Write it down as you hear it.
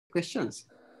questions?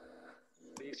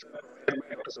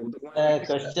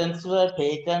 Questions were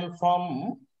taken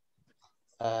from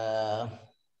a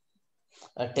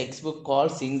textbook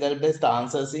called Single Best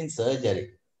Answers in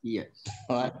Surgery. Yes.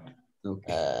 Right?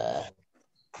 Okay.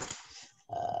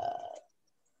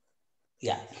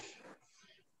 Yeah.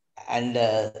 And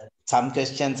some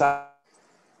questions are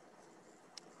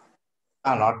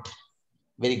not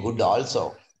very good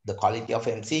also, the quality of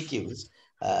MCQs.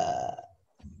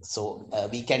 So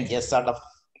we can just sort of,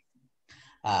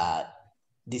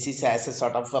 this is as a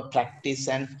sort of a practice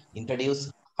and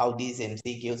introduce how these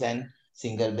MCQs and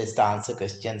single best answer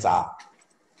questions are.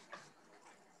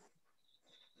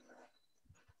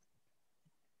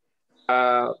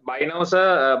 By now,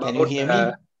 sir, Can you hear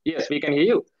me? Yes, we can hear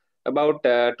you. About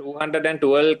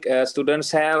 212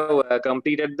 students have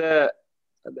completed their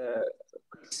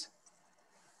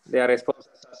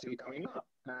responses are still coming up.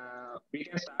 We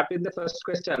can start with the first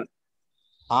question.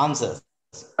 Answers.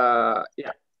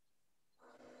 Yeah.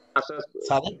 Answers.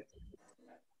 Sorry?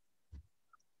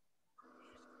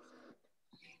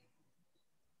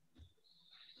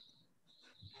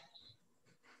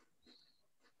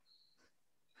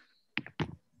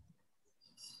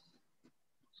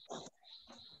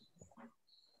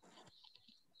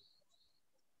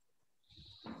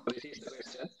 This is the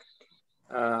question.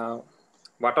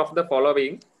 What of the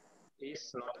following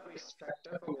is not a risk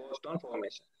factor for gallstone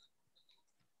formation?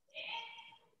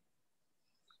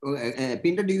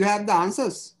 Pinto, do you have the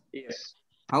answers? Yes.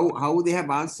 How they have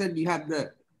answered? Do you have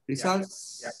the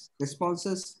results, Yeah.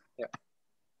 responses? Yeah.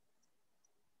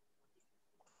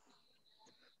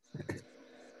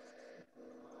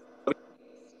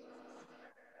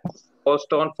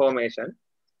 Gallstone formation.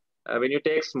 When you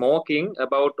take smoking,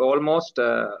 about almost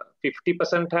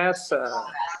 50% has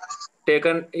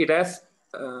taken it as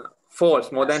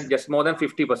false, more than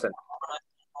 50%.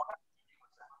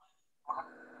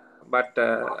 But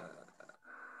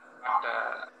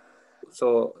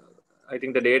so I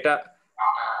think the data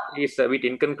is a bit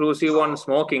inconclusive on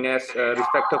smoking as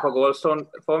risk factor for gallstone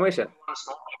formation.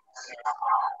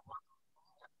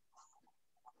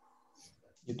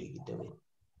 You take it away.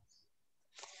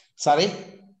 Sorry?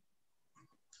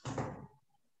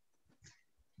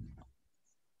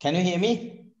 Can you hear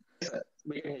me? Yes, sir.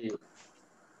 We can hear you.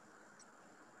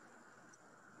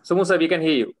 Sumu sir, we can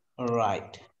hear you.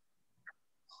 Right.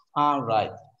 All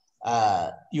right.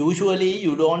 Usually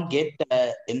you don't get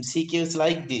MCQs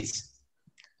like this.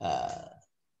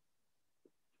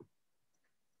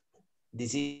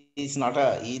 This is not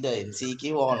either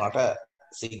MCQ or not a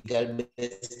single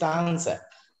best answer,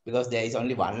 because there is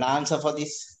only one answer for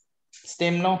this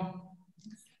stem, no?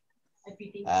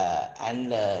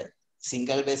 And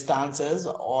single best answers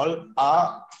all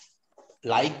are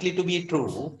likely to be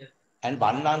true, and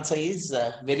one answer is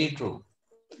very true.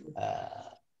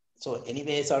 So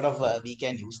anyway, sort of we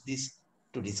can use this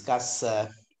to discuss the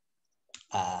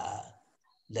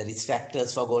risk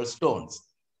factors for gallstones.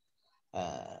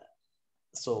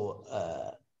 So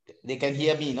they can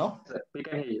hear me, no? We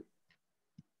can hear you.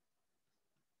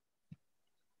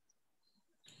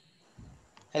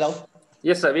 Hello?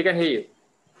 Yes, sir, we can hear you.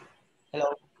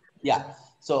 Hello? Yeah.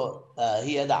 So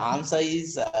here the answer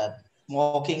is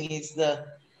smoking is the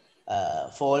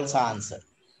false answer.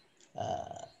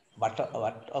 What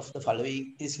of the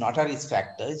following is not a risk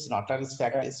factor? It's not a risk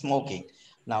factor, is smoking.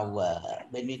 Now,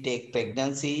 when we take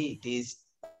pregnancy, it is,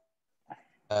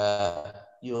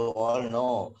 you all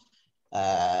know,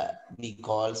 we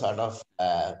call sort of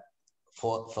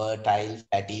fertile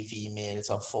fatty females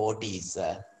of 40s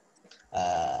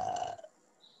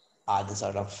are the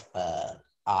sort of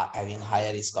are having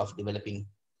higher risk of developing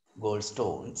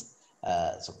gallstones.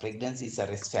 So pregnancy is a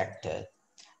risk factor.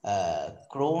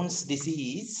 Crohn's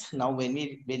disease. Now, when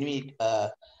we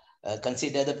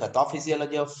consider the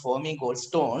pathophysiology of forming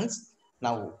gallstones,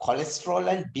 now cholesterol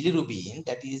and bilirubin,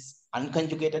 that is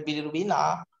unconjugated bilirubin,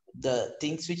 are the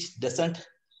things which doesn't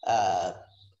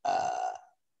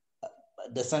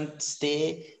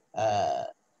stay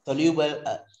soluble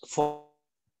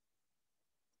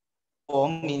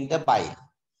form in the bile.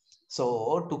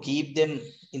 So to keep them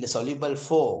in the soluble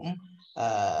form,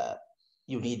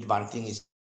 you need one thing is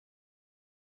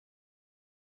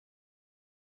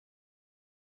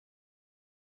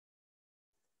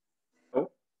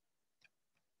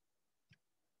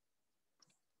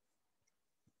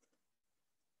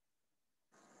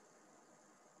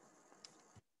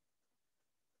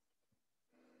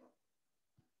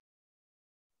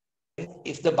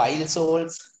if the bile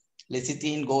salts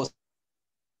lecithin goes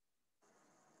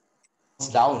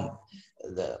down,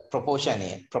 the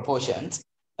proportions,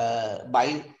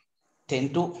 bile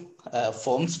tend to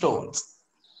form stones.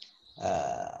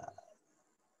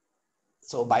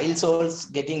 So bile salts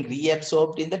getting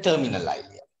reabsorbed in the terminal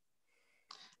ileum.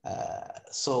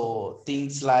 So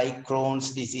things like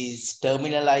Crohn's disease,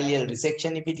 terminal ileal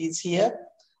resection, if it is here,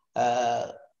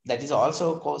 that is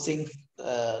also causing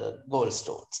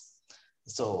gallstones.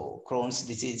 So Crohn's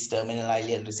disease, terminal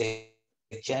ileal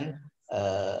resection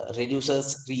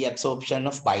reduces reabsorption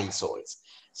of bile salts.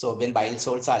 So when bile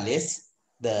salts are less,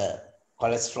 the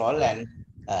cholesterol and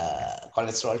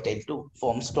cholesterol tend to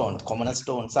form stones. Common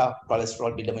stones are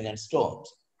cholesterol predominant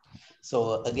stones.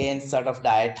 So again, sort of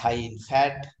diet high in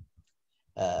fat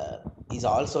is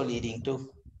also leading to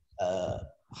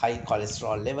high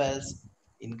cholesterol levels,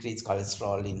 increased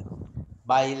cholesterol in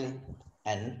bile,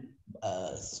 and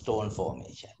stone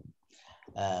formation.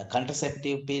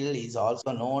 Contraceptive pill is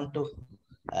also known to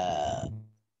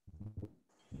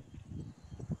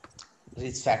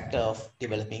risk factor of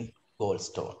developing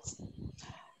gallstones.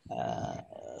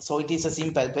 So it is a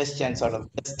simple question, sort of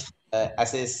just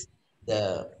assess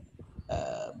the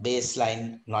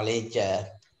baseline knowledge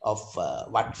of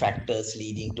what factors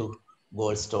leading to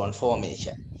gallstone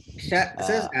formation.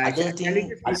 Other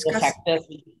factors.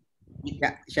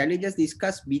 Yeah, shall we just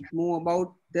discuss a bit more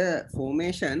about the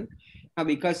formation?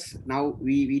 Because now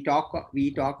we talk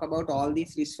about all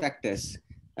these risk factors,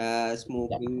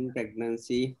 smoking,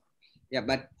 pregnancy. Yeah,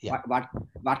 but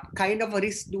what kind of a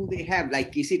risk do they have?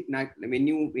 Like, is it not when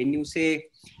you say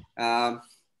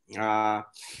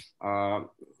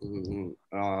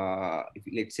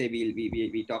let's say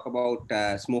we talk about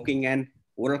smoking and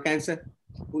oral cancer?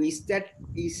 Is it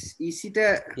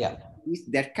is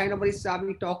that kind of risk are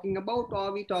we talking about, or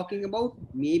are we talking about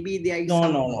maybe there is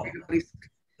some kind of risk?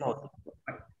 No.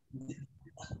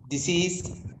 This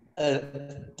is a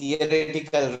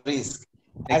theoretical risk,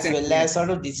 as well as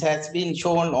sort of this has been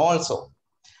shown also.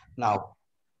 Now,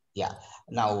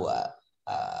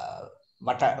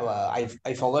 what I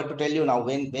forgot to tell you now,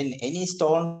 when any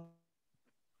stone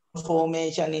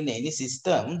formation in any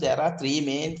system, there are three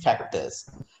main factors.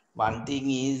 One thing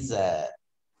is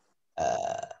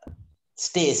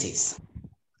stasis,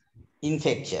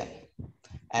 infection,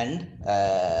 and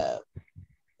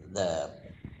the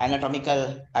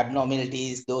anatomical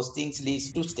abnormalities. Those things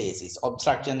leads to stasis.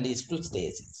 Obstruction leads to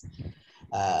stasis.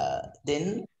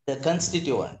 Then the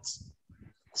constituents.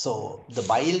 So the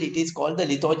bile, it is called the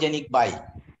lithogenic bile.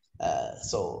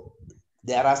 So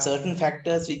there are certain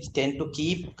factors which tend to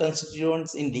keep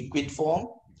constituents in liquid form,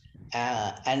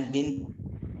 and when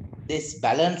this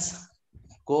balance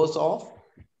goes off,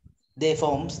 they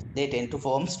tend to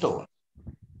form stone.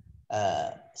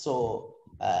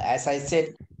 As I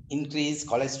said, increase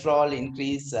cholesterol,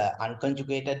 increase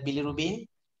unconjugated bilirubin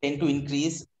tend to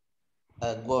increase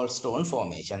gallstone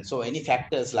formation. So any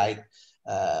factors like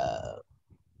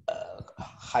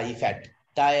high fat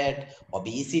diet,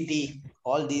 obesity,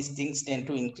 all these things tend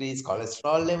to increase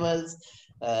cholesterol levels,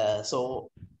 so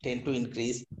tend to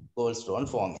increase gallstone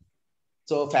formation.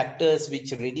 So factors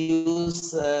which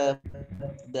reduce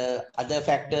the other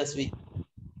factors which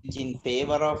in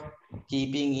favor of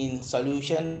keeping in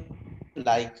solution,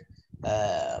 like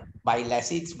bile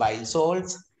acids, bile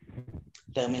salts,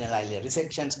 terminal ileal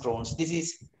resections, Crohn's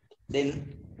disease,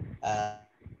 then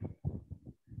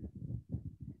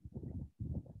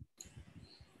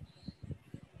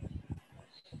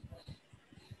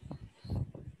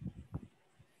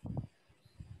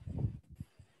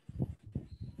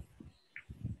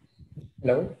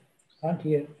Hello, can't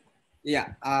hear.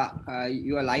 Yeah,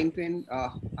 your line train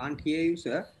can't hear you,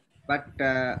 sir. But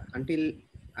until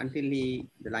the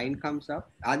line comes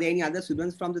up, are there any other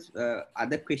students from the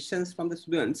other questions from the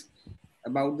students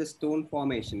about the stone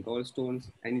formation,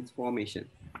 gallstones and its formation?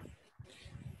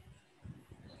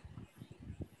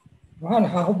 Ron,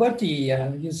 how about the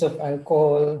use of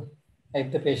alcohol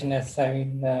if the patient has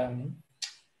having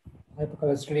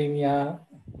hypercholesterolemia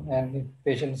and the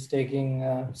patient is taking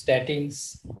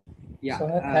statins? Yeah. So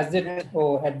has it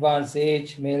advanced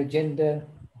age, male gender?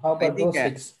 How about those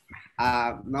risks?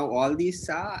 Now all these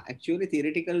are actually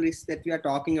theoretical risks that we are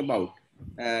talking about.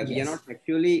 Yes. We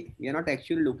are not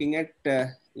actually looking at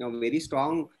very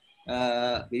strong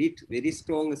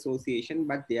association,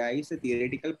 but there is a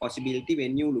theoretical possibility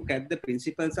when you look at the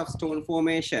principles of stone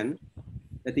formation,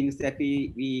 the things that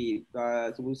we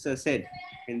said,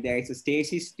 and there is a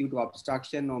stasis due to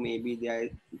obstruction, or maybe there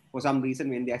for some reason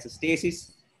when there is a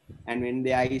stasis, and when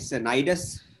there is a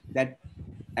nidus that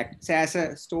acts as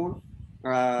a stone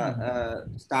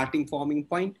starting forming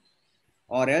point,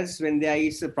 or else when there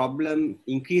is a problem,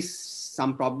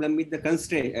 some problem with the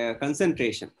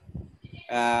concentration,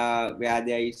 where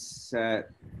there is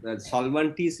the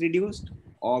solvent is reduced,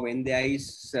 or when there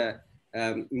is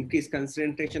increased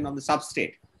concentration of the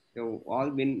substrate. So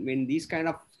when these kind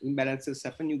of imbalances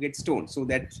happen, you get stone. So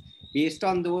that based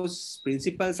on those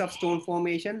principles of stone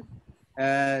formation,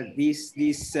 these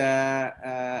things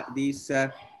have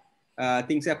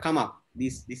come up.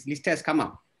 This list has come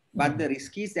up, but the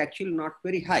risk is actually not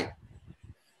very high.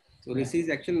 So risk is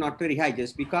actually not very high.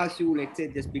 Just because you, let's say,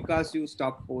 just because you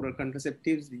stop oral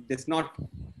contraceptives, it does not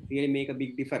really make a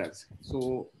big difference.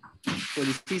 So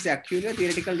this is actually a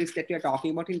theoretical risk that we are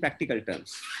talking about in practical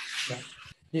terms. Yeah.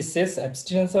 This says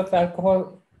abstinence of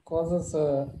alcohol causes,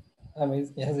 I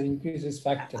mean, it has an increased risk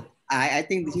factor. I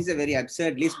think this is a very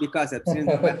absurd list because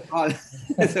abstinence of alcohol.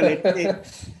 So let's say,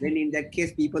 when in that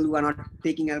case, people who are not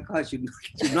taking alcohol should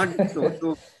not do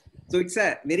so. So it's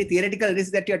a very theoretical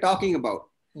risk that you're talking about.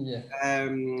 Yeah.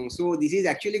 So this is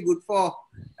actually good for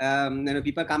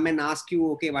people come and ask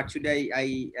you, okay, what should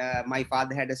my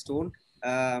father had a stone,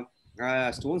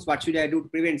 stones. What should I do to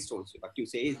prevent stones? What you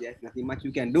say is there's nothing much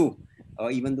you can do,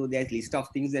 even though there's list of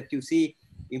things that you see.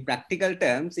 In practical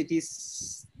terms, it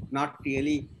is not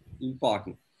really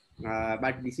important.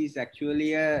 But this is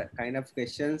actually a kind of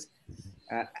questions.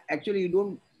 Actually,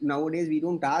 nowadays we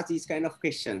don't ask these kind of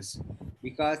questions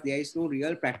because there is no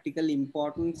real practical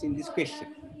importance in this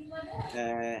question.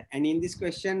 And in this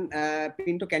question,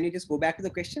 Pinto, can you just go back to the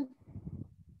question?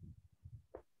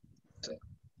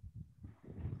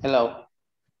 Hello.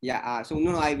 Yeah. So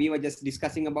we were just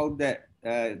discussing about the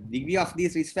degree of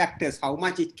these risk factors, how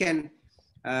much it can.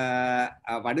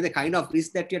 What is the kind of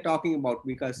risk that you're talking about?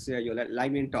 Because your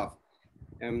line went off.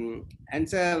 And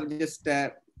so just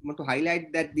want to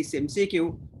highlight that this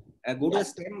MCQ, go to the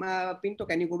STEM, Pinto,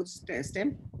 can you go to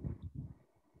STEM?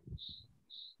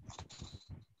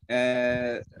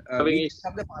 Which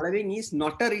of the following is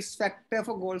not a risk factor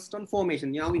for gallstone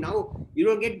formation? Now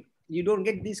you don't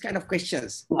get these kind of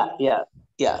questions. Yeah.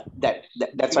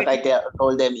 That's what I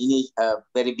told them in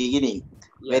very beginning.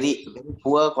 Yes. Very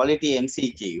poor quality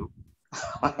MCQ.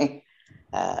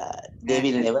 They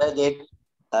will never get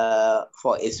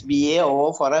for SBA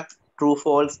or for a true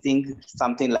false thing,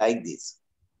 something like this.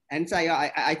 And so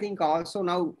I think also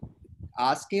now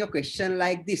asking a question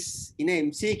like this in a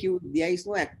MCQ, there is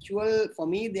no actual, for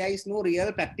me, there is no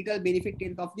real practical benefit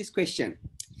of this question.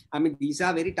 I mean, these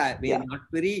are not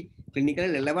very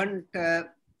clinically relevant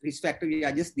risk factors.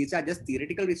 These are just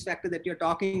theoretical risk factors that you're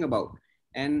talking about.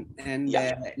 And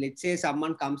let's say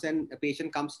someone comes and a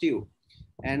patient comes to you,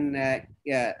 and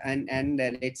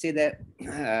let's say that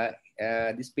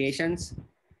this patient's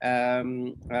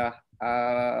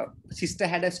sister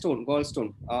had a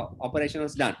gallstone, operation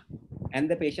was done, and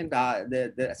the patient,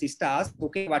 the sister asked,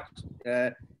 okay, what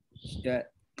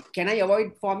can I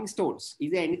avoid forming stones?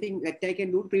 Is there anything that I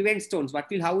can do to prevent stones?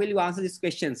 How will you answer this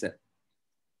question, sir?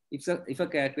 If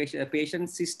a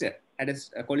patient's sister had a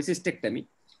cholecystectomy,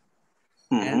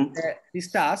 and the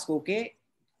sister asked, okay,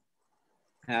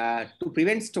 to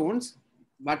prevent stones,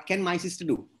 what can my sister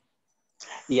do?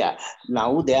 Yeah,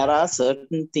 now there are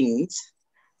certain things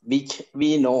which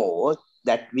we know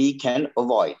that we can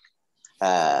avoid.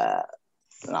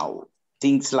 Now,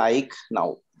 things like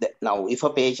now if a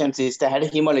patient's sister had a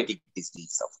hemolytic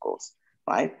disease, of course,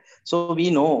 right? So we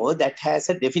know that has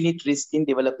a definite risk in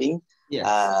developing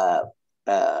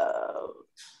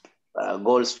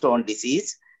gallstone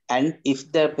disease. And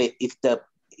if the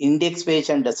index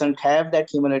patient doesn't have that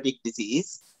hemolytic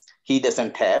disease, he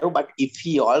doesn't have. But if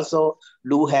he also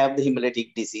do have the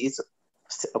hemolytic disease,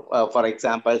 for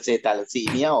example, say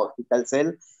thalassemia or sickle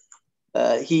cell,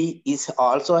 he is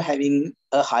also having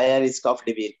a higher risk of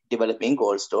developing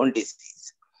gallstone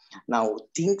disease. Now,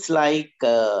 things like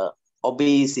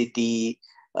obesity,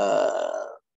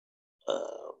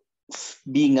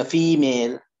 being a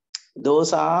female,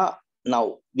 those are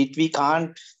now which we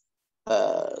can't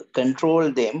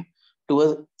control them to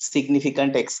a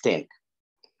significant extent.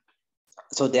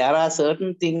 So there are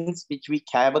certain things which we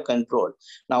have a control.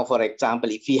 Now, for example,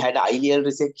 if he had ileal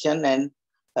resection and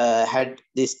had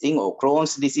this thing, or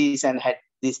Crohn's disease and had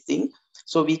this thing,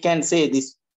 so we can say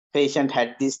this patient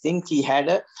had this thing, he had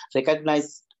a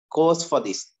recognized cause for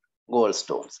this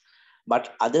gallstones.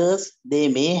 But others, they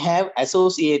may have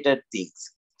associated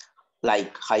things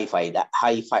like high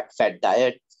fat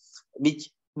diet, which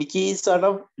is sort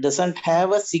of doesn't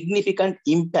have a significant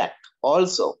impact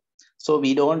also. So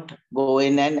we don't go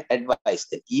in and advise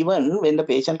them. Even when the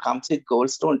patient comes with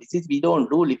gallstone disease, we don't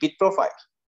do lipid profile.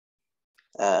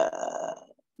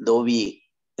 Though we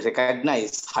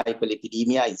recognize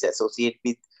hyperlipidemia is associated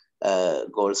with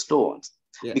gallstones,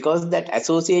 because that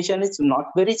association is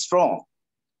not very strong.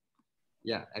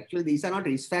 Yeah, actually, these are not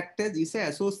risk factors, these are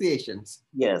associations.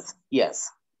 Yes.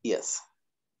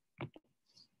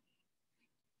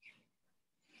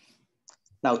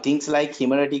 Now, things like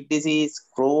hemolytic disease,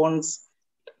 Crohn's,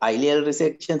 ileal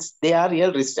resections, they are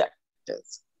real risk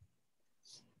factors.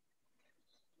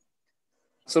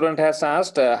 Student has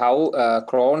asked how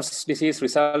Crohn's disease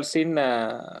results in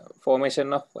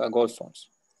formation of gallstones.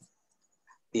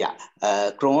 Yeah,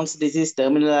 Crohn's disease,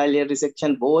 terminal ileal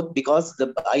resection, both because the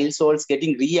bile salts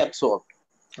getting reabsorbed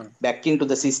back into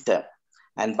the system.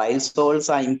 And bile salts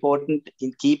are important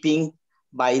in keeping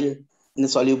bile in a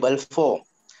soluble form.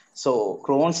 So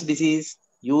Crohn's disease,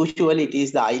 usually it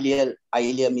is the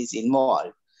ileum is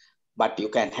involved, but you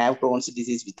can have Crohn's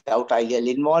disease without ileal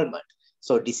involvement.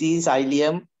 So disease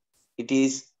ileum, it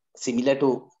is similar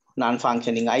to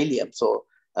non-functioning ileum. So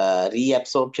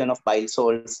reabsorption of bile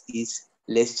salts is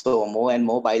less, so more and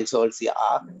more bile salts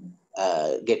are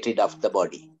get rid of the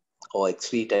body or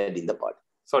excreted in the body.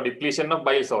 So depletion of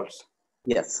bile salts.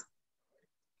 Yes.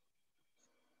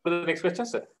 To the next question,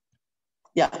 sir.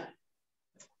 Yeah.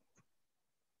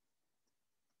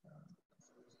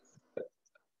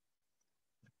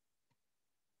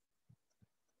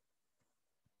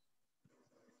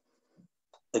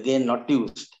 Again, not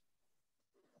used.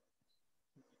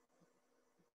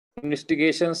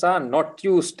 Investigations are not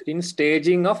used in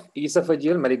staging of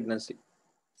esophageal malignancy.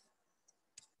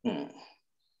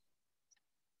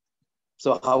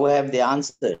 So how have they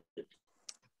answered?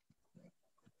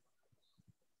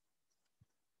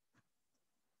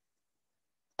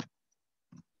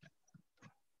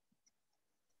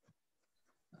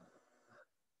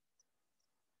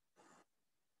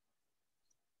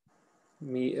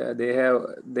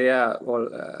 They are all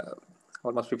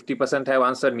almost 50% have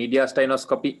answered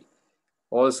mediastinoscopy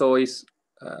also is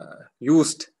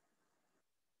used.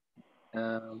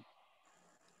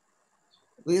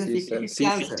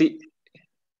 Mediastinoscopy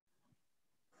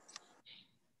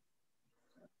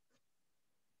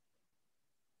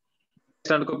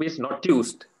is not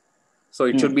used, so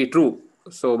it should be true.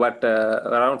 So, but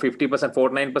around 50%,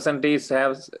 49% is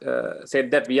have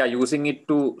said that we are using it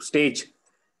to stage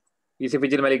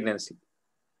esophageal malignancy.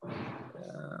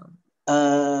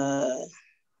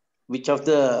 Which of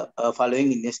the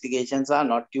following investigations are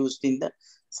not used in the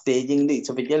staging the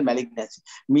esophageal malignancy?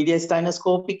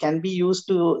 Mediastinoscopy can be used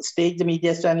to stage the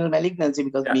mediastinal malignancy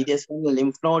because mediastinal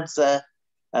lymph nodes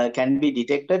can be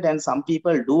detected, and some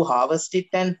people do harvest it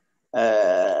and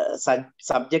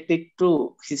subject it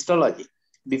to histology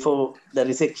before the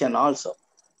resection also.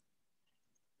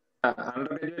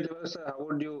 Undergraduate levels, how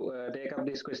would you take up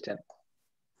this question?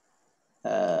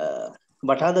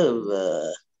 What are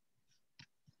the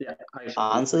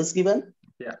answers given?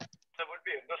 Yeah. There would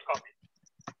be endoscopy.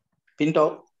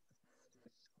 Pinto?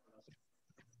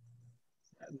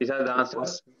 These are the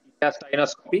answers.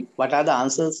 Mediastinoscopy. What are the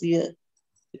answers here?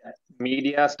 Yeah.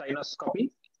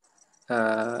 Mediastinoscopy,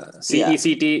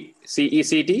 CECT,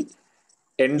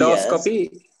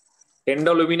 endoscopy,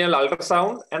 endoluminal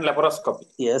ultrasound, and laparoscopy.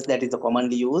 Yes, that is the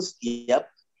commonly used. Yep.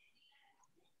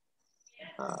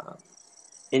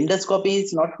 Endoscopy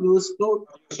is not used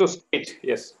to stage.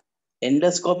 Yes.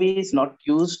 Endoscopy is not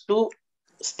used to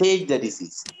stage the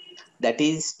disease. That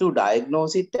is to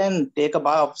diagnose it and take a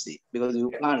biopsy, because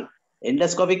you can't.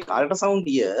 Endoscopic ultrasound,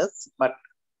 yes, but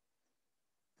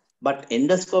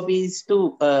endoscopy is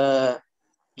to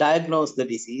diagnose the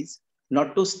disease,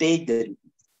 not to stage the disease.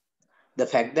 The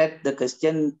fact that the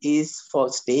question is for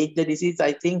stage the disease,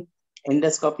 I think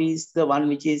endoscopy is the one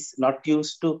which is not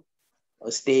used to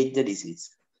stage the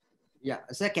disease. Yeah,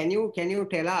 sir, can you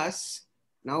tell us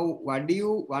now what do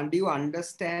you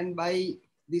understand by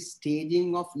this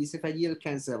staging of esophageal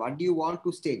cancer? What do you want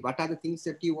to stage? What are the things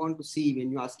that you want to see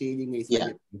when you are staging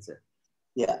esophageal cancer?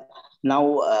 Yeah.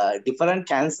 Now, different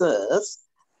cancers,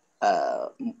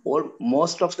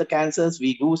 most of the cancers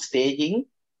we do staging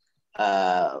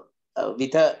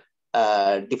with a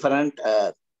different,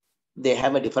 they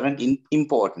have a different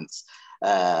importance.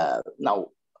 Now,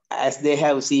 as they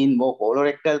have seen more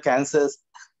colorectal cancers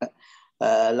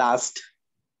last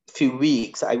few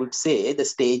weeks, I would say the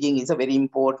staging is a very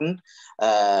important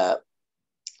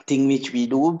thing which we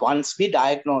do once we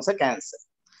diagnose a cancer,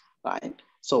 right?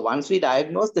 So once we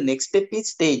diagnose, the next step is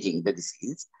staging the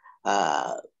disease.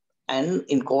 And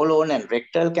in colon and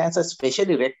rectal cancer,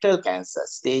 especially rectal cancer,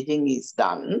 staging is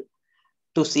done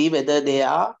to see whether they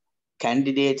are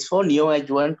candidates for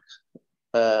neoadjuvant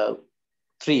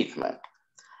treatment.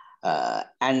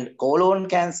 And colon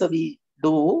cancer we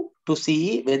do to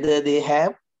see whether they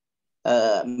have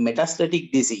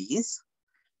metastatic disease.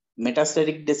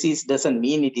 Metastatic disease doesn't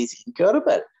mean it is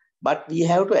incurable, but we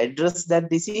have to address that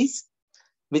disease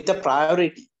with a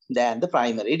priority than the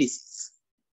primary disease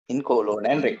in colon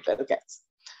and rectal cancer.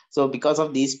 So because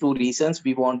of these two reasons,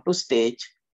 we want to stage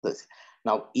this.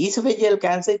 Now, esophageal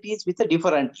cancer is with a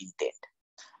different intent.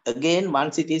 Again,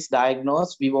 once it is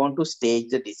diagnosed, we want to stage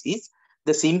the disease.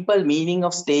 The simple meaning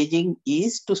of staging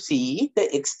is to see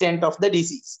the extent of the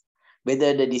disease,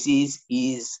 whether the disease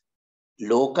is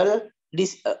local,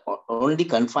 only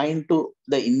confined to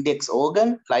the index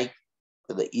organ, like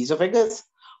the esophagus,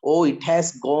 or it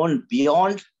has gone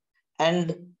beyond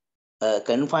and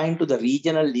confined to the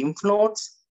regional lymph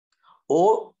nodes,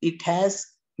 or it has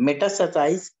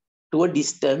metastasized to a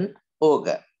distant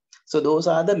organ. So those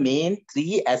are the main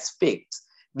three aspects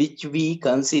which we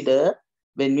consider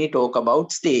when we talk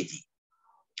about staging.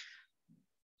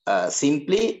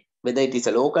 Simply, whether it is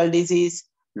a local disease,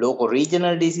 local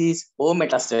regional disease, or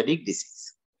metastatic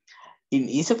disease. In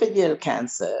esophageal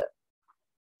cancer,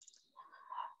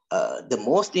 the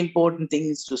most important thing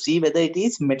is to see whether it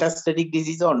is metastatic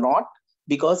disease or not,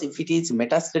 because if it is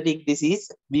metastatic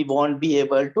disease, we won't be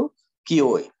able to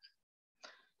cure it.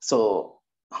 So,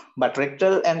 but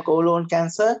rectal and colon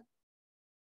cancer,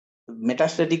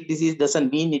 metastatic disease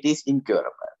doesn't mean it is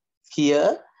incurable.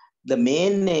 Here, the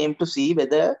main aim to see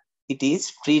whether it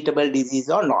is treatable disease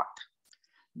or not.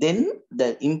 Then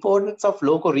the importance of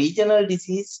local regional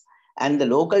disease and the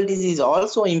local disease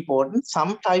also important.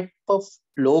 Some type of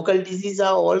local disease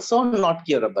are also not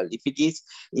curable. If it is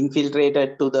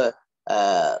infiltrated to the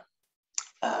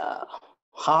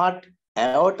heart,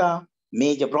 aorta,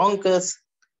 major bronchus,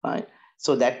 right?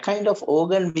 So that kind of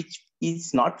organ which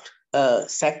is not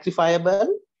sacrificable,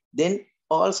 then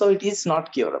also it is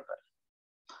not curable.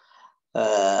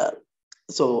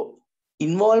 So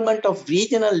involvement of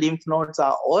regional lymph nodes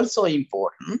are also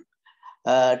important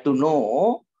to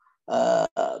know,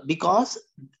 because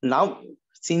now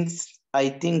since I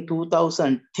think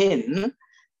 2010,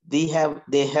 they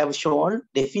have shown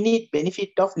definite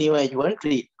benefit of neoadjuvant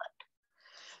treatment.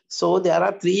 So there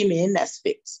are three main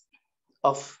aspects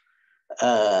of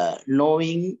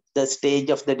knowing the stage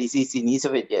of the disease in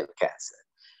esophageal cancer.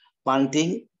 One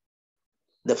thing,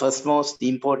 the first most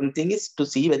important thing is to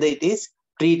see whether it is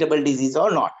treatable disease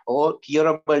or not, or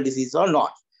curable disease or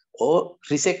not, or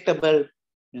resectable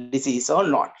disease or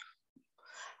not.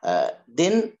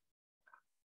 Then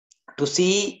to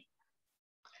see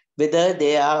whether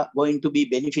they are going to be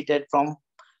benefited from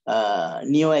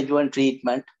neoadjuvant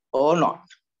treatment or not.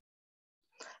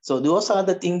 So those are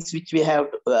the things which we have,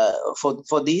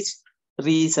 for these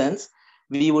reasons,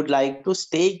 we would like to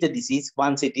stage the disease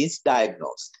once it is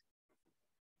diagnosed.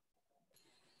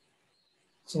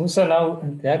 So now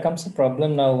there comes a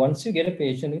problem now. Once you get a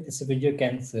patient with esophageal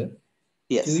cancer,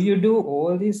 yes, do you do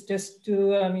all these tests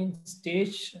to,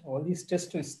 stage all these tests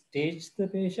to stage the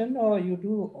patient, or you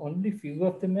do only few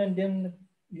of them and then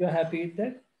you're happy with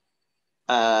that?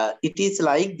 It is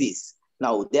like this.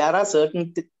 Now, there are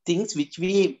certain things which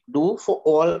we do for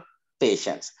all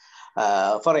patients.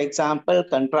 For example,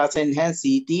 contrast-enhanced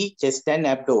CT, chest and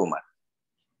abdomen,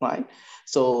 right?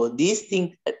 So these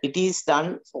things, it is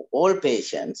done for all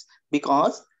patients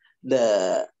because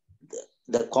the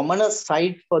commonest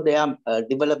site for their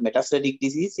developed metastatic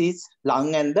disease is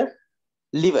lung and the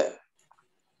liver.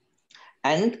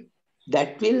 And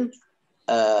that will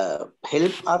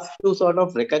help us to sort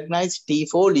of recognize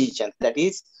T4 lesions, that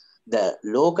is the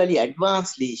locally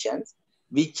advanced lesions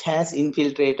which has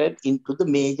infiltrated into the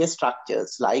major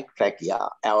structures like trachea,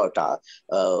 aorta,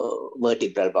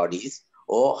 vertebral bodies,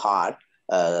 or heart,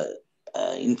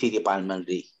 inferior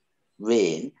pulmonary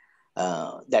vein,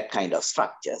 that kind of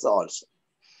structures also.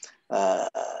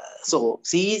 So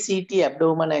CECT,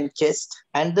 abdomen and chest,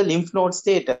 and the lymph node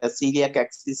status, celiac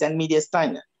axis and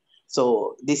mediastinum.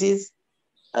 So this is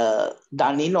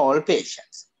done in all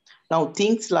patients. Now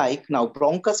things like,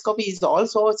 bronchoscopy is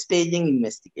also a staging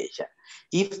investigation.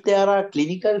 If there are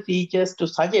clinical features to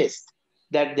suggest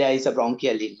that there is a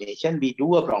bronchial invasion, we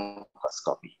do a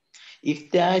bronchoscopy. If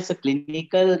there is a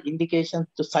clinical indication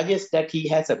to suggest that he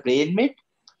has a brain met,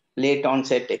 late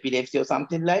onset epilepsy or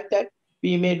something like that,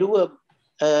 we may do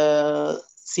a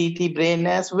CT brain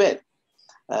as well.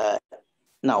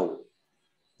 Now,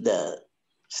 the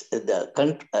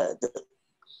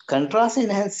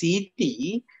contrast-enhanced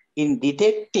CT in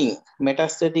detecting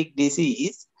metastatic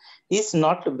disease is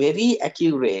not very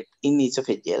accurate in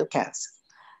esophageal cancer.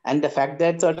 And the fact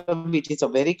that sort of it is a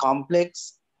very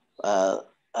complex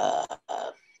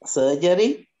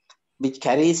surgery which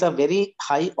carries a very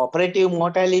high operative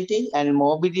mortality and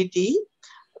morbidity,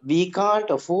 we can't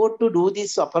afford to do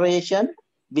this operation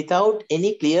without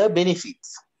any clear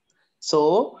benefits.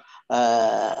 So,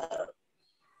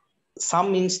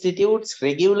 some institutes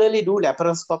regularly do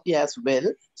laparoscopy as well,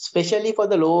 especially for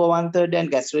the lower one-third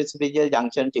and gastroesophageal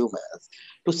junction tumors,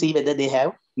 to see whether they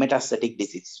have metastatic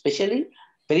disease, especially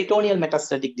peritoneal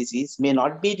metastatic disease may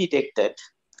not be detected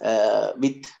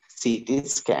with CT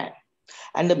scan.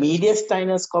 And the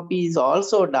mediastinoscopy is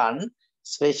also done,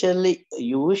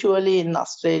 usually in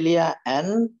Australia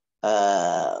and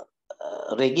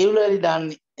regularly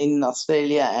done in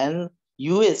Australia and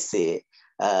USA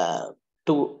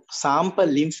to sample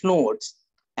lymph nodes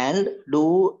and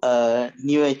do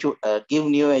give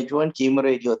neoadjuvant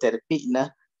chemoradiotherapy in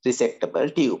a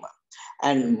resectable tumor.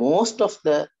 And most of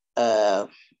the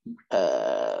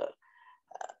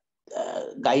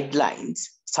guidelines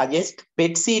suggest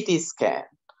PET-CT scan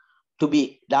to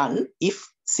be done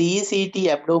if CCT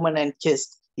abdomen and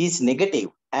chest is negative,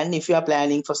 and if you are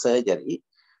planning for surgery,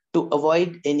 to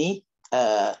avoid any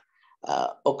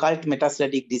occult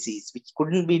metastatic disease which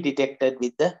couldn't be detected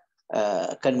with the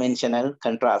conventional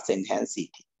contrast-enhanced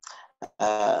CT.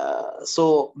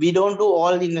 So we don't do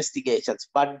all investigations,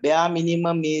 but bare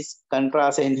minimum is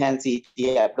contrast-enhanced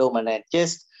CT abdomen and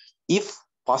chest. If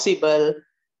possible,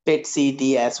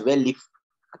 PET-CT as well if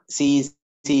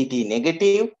CCT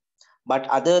negative. But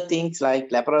other things like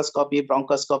laparoscopy,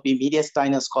 bronchoscopy,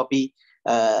 mediastinoscopy,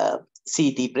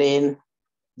 CT brain,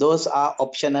 those are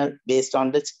optional based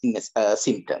on the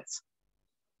symptoms.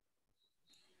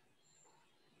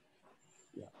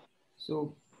 Yeah.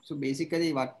 So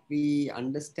basically what we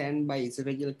understand by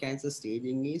esophageal cancer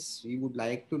staging is we would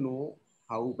like to know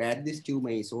how bad this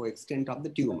tumor is or extent of the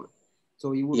tumor. So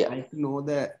we would like to know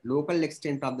the local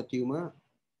extent of the tumor,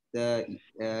 the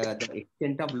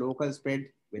extent of local spread,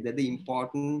 whether the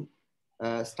important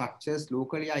structures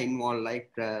locally are involved, like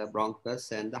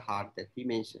bronchus and the heart that we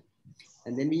mentioned.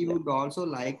 And then we would also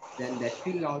like, then that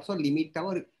will also limit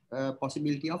our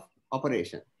possibility of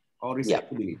operation or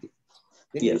resectability.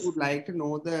 Then we would like to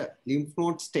know the lymph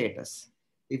node status.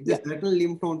 If the certain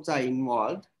lymph nodes are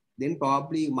involved, then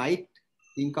probably might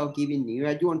think of giving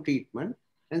neoadjuvant treatment,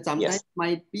 and sometimes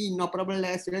might be inoperable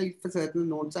as well if certain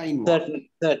nodes are involved.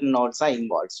 Certain nodes are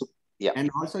involved. So, and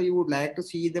also you would like to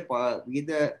see the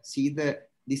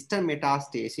distal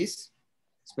metastasis,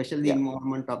 especially the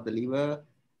involvement of the liver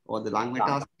or the lung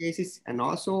metastasis, and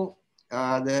also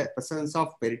the presence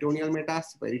of peritoneal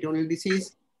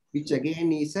disease, which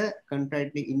again is a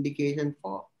contraindication indication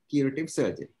for curative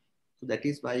surgery. So that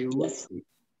is why you would see.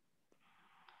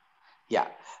 Yeah.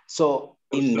 So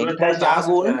in medical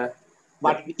jargon,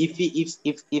 but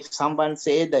if someone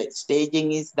say the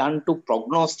staging is done to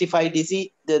prognostify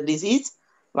the disease,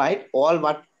 right? All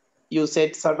what you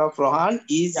said, sort of, Rohan,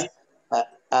 is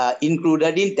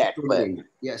included in that word.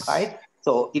 Yes. Right.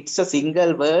 So it's a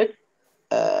single word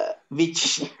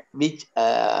which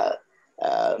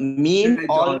mean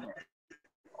all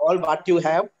what you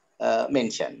have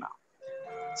mentioned now.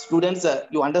 Students,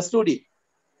 you understood it?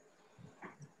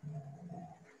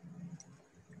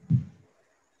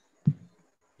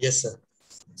 Yes, sir.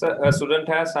 So a student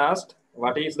has asked,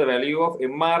 what is the value of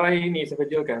MRI in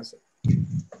esophageal cancer?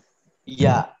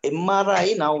 Yeah,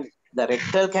 MRI, now the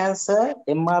rectal cancer,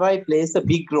 MRI plays a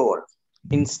big role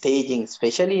in staging,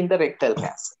 especially in the rectal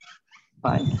cancer.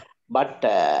 Fine. But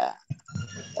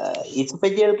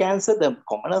esophageal cancer, the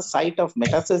commonest site of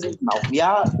metastasis, now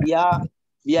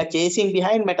we are chasing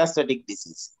behind metastatic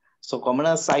disease. So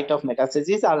commonest site of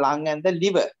metastasis are lung and the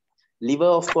liver. Liver,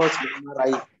 of course,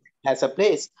 MRI has a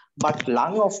place, but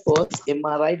lung, of course,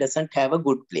 MRI doesn't have a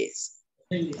good place.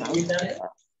 Another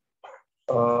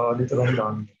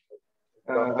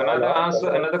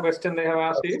question they have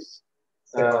asked is,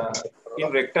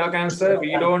 in rectal cancer,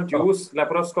 we don't use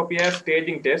laparoscopy as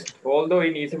staging test, although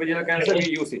in esophageal cancer,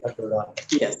 we use it.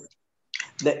 Yes.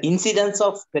 The incidence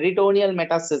of peritoneal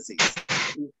metastasis is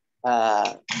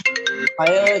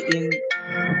higher in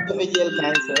esophageal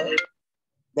cancer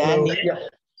than in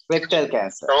rectal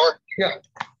cancer. Yeah.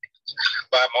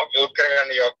 You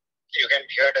can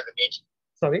be heard at the meeting.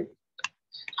 Sorry?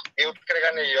 No.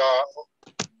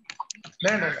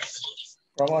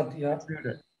 Pramod, yeah.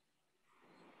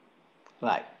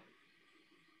 Right.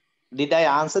 Did I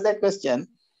answer that question?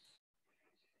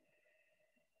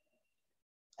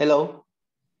 Hello?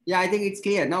 Yeah, I think it's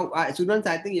clear. Now, students,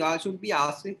 I think you all should be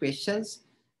asking questions.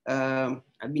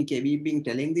 We've been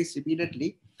telling this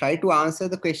repeatedly. Try to answer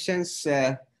the questions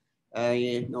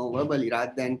verbally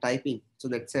rather than typing. So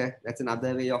that's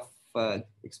another way of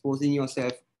exposing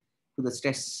yourself to the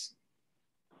stress.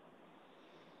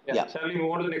 Yeah. Shall we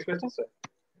move on to the next question, sir?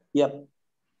 Yep.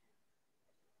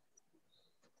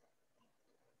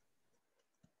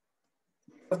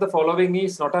 The following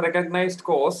is not a recognized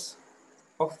cause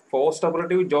of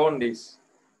post-operative jaundice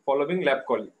following lab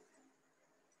coli.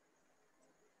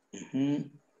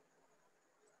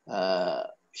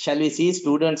 Shall we see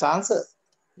students' answer?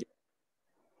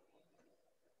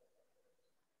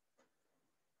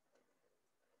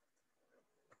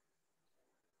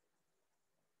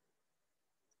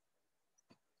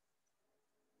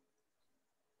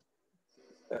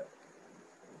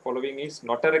 following is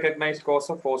not a recognized cause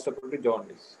of post-operative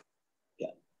jaundice?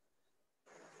 Yeah.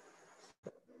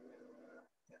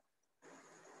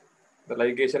 The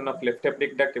ligation of left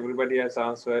hepatic duct, everybody has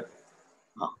answered.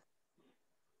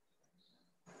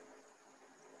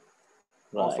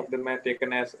 Most of them are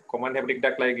taken as common hepatic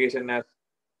duct ligation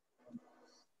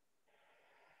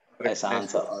as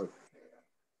answer.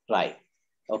 Right.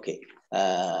 Okay.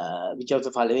 Which of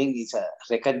the following is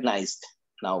recognized?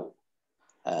 Now,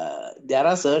 there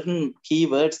are certain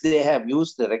keywords they have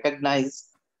used to recognize.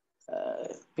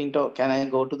 Pinto, can I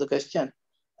go to the question?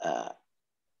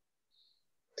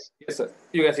 Yes, sir.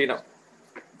 You can see now.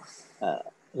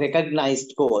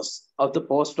 Recognized cause of the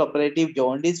post-operative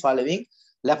jaundice following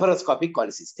laparoscopic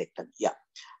cholecystectomy. Yeah.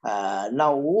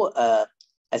 Now,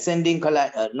 ascending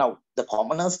now the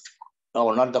commonest,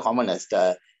 or not the commonest,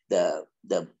 the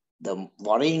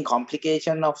worrying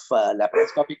complication of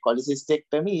laparoscopic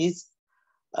cholecystectomy is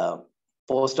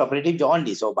post-operative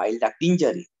jaundice or bile duct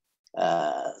injury.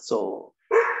 So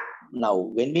now,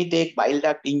 when we take bile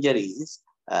duct injuries,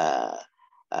 the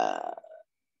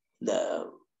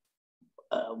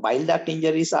bile duct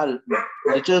injuries are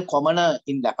little commoner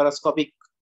in laparoscopic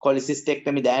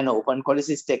cholecystectomy than open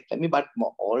cholecystectomy, but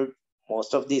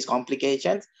most of these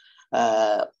complications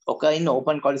occur in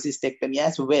open cholecystectomy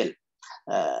as well.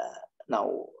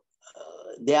 Now,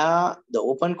 the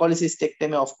open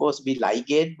cholecystectomy, of course, we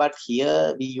ligate, but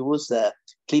here we use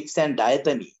clips and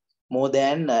diathermy more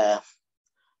than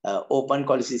open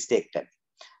cholecystectomy.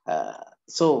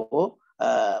 So,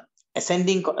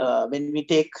 ascending, when we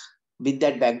take with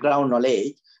that background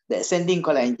knowledge, the ascending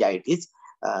cholangitis,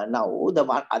 now the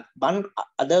one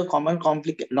other common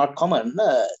complication, not common,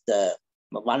 the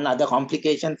one other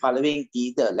complication following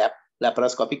either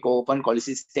laparoscopic or open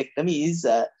cholecystectomy is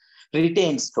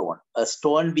retained stone, a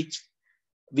stone which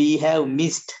we have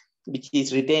missed, which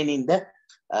is retained in the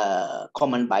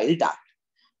common bile duct.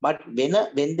 But when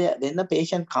the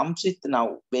patient comes with,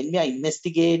 now, when we are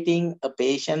investigating a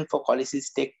patient for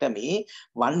cholecystectomy,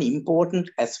 one important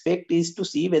aspect is to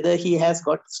see whether he has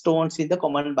got stones in the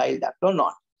common bile duct or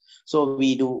not. So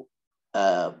we do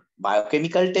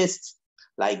biochemical tests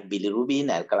like bilirubin,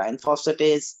 alkaline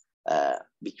phosphatase,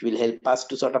 which will help us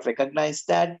to sort of recognize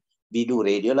that. We do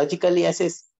radiologically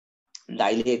assess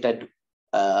dilated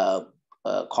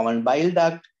common bile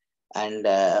duct, and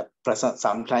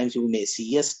sometimes you may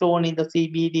see a stone in the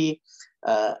CBD,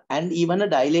 and even a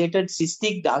dilated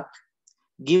cystic duct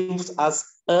gives us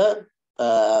a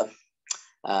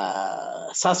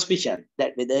suspicion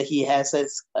that whether he has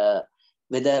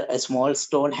whether a small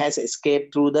stone has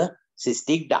escaped through the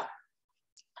cystic duct.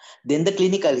 Then the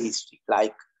clinical history,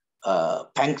 like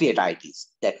pancreatitis,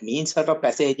 that means sort of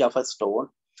passage of a stone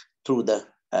through the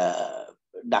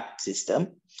duct system,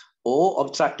 or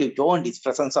obstructive jaundice,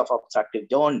 presence of obstructive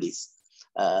jaundice.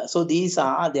 So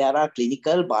there are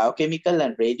clinical, biochemical,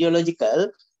 and radiological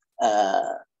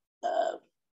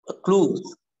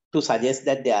clues to suggest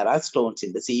that there are stones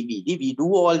in the CBD. We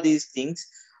do all these things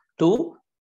to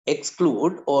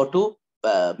exclude or to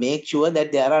make sure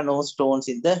that there are no stones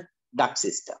in the duct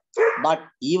system. But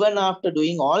even after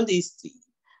doing all these things,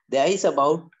 there is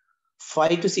about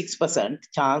 5 to 6%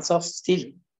 chance of still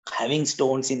having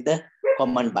stones in the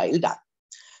common bile duct.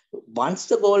 Once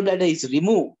the gallbladder is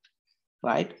removed,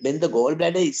 right, when the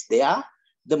gallbladder is there,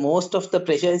 the most of the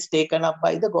pressure is taken up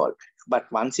by the gallbladder.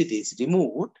 But once it is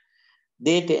removed,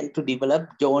 they tend to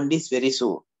develop jaundice very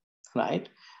soon, right?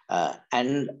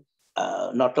 And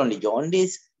not only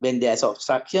jaundice, when there's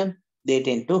obstruction, they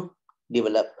tend to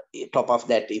develop, top of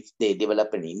that, if they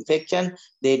develop an infection,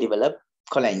 they develop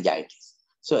cholangitis.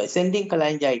 So ascending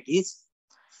cholangitis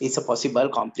is a possible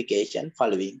complication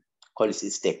following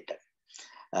cholecystectomy.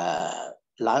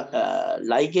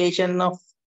 Ligation of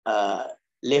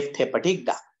left hepatic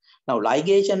duct. Now,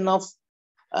 ligation of,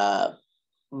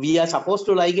 we are supposed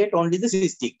to ligate only the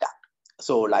cystic duct.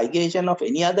 So ligation of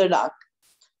any other duct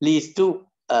leads to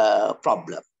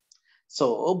problem.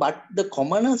 So, but the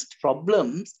commonest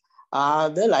problems are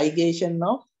the ligation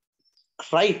of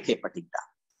right hepatic duct,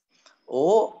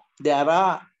 or there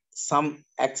are some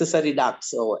accessory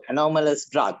ducts or anomalous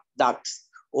ducts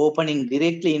opening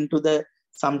directly into the,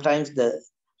 sometimes the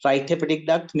right hepatic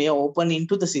duct may open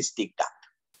into the cystic duct.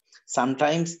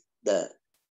 Sometimes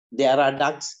there are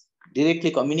ducts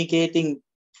directly communicating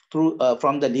through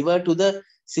from the liver to the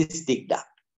cystic duct.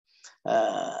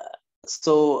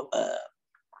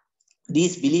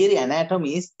 These biliary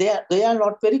anatomies, they are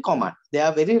not very common. They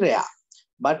are very rare.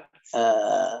 But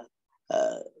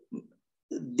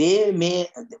they may,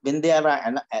 when there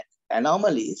are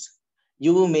anomalies,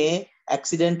 you may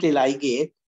accidentally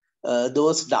ligate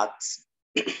those ducts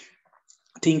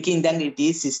thinking that it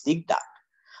is cystic duct.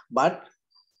 But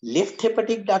left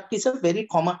hepatic duct is a very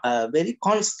common, very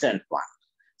constant one.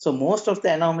 So most of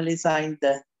the anomalies are in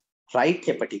the right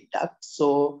hepatic duct.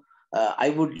 So I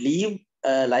would leave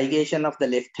ligation of the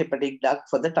left hepatic duct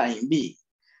for the time being.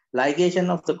 Ligation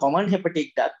of the common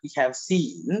hepatic duct we have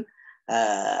seen,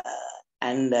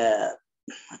 and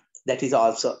that is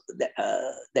also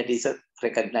that is a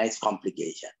recognized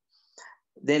complication.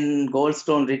 Then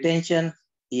gallstone retention,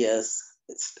 yes.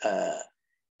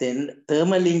 Then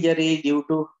thermal injury due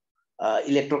to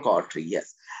electrocautery,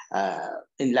 yes.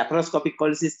 In laparoscopic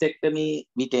cholecystectomy,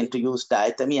 we tend to use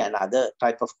diathermy and other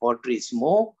type of cauteries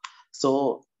more.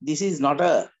 So this is not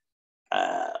a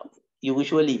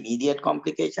usually immediate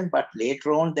complication, but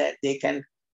later on that they can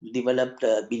develop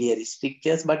biliary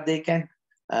strictures, but they can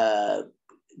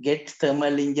get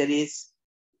thermal injuries,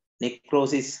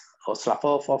 necrosis or slough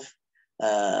off of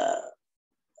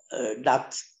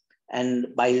ducts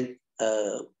and bile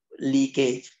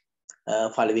leakage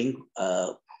following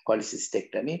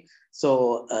cholecystectomy.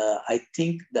 So I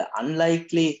think the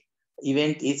unlikely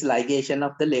event is ligation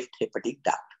of the left hepatic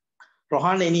duct.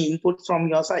 Rohan, any inputs from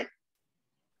your side?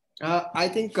 I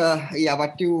think, yeah,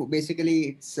 what you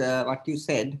basically, it's what you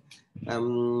said.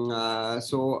 So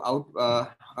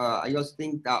I also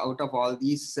think out of all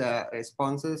these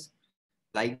responses,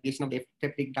 ligation of left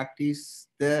hepatic duct is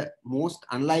the most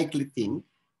unlikely thing.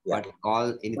 Yeah. But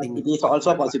all anything but it is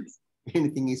also possible.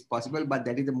 Anything is possible, but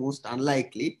that is the most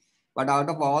unlikely. But out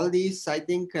of all these, I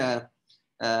think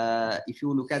if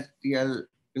you look at real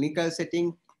clinical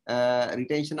setting,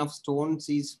 retention of stones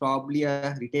is probably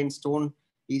a retained stone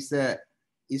is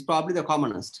probably the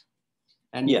commonest.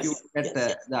 And Yes. if you look at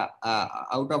the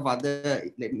out of other,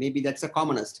 maybe that's the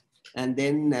commonest. And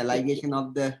then ligation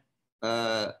of the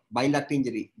bile duct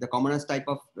injury, the commonest type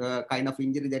of kind of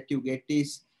injury that you get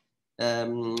is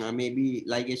maybe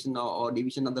ligation or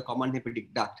division of the common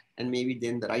hepatic duct, and maybe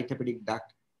then the right hepatic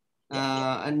duct,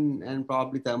 and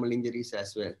probably thermal injuries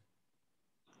as well.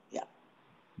 Yeah.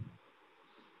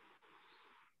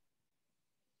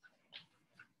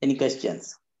 Any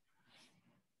questions?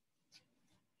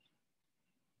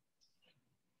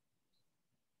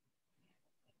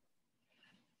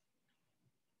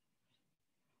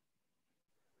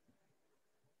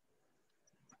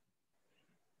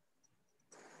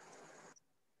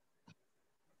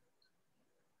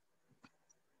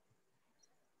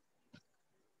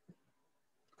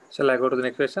 Shall I go to the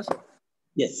next question?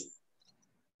 Yes.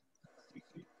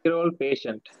 6-year-old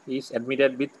patient is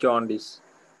admitted with jaundice.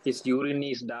 His urine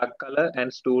is dark color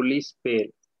and stool is pale.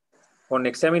 On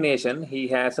examination, he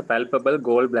has a palpable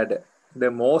gallbladder.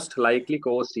 The most likely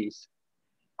cause is.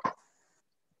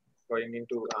 Going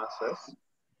into answers.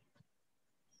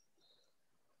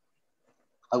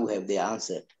 How have they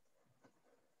answered?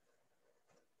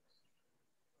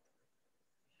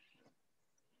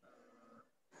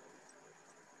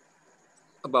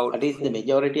 About what is the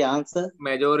majority answer?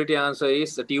 Majority answer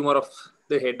is a tumor of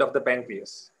the head of the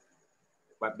pancreas.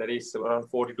 But that is around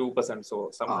 42%.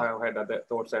 So some have had other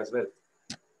thoughts as well.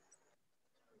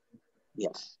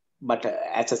 Yeah. But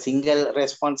as a single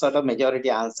response, sort of majority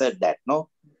answered that, no?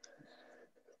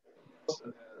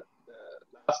 The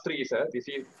last three, sir, this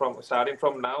is from starting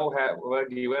from now were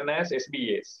given as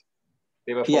SBAs.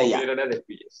 They were formulated as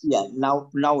SBAs. Yeah.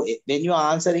 Now when you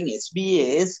are answering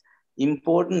SBAs,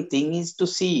 important thing is to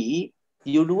see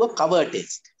you do a cover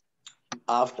test.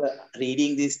 After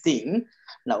reading this thing,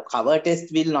 now cover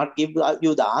test will not give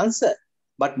you the answer,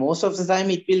 but most of the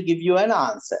time it will give you an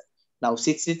answer. Now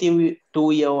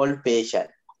 62-year-old patient,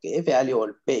 okay, fairly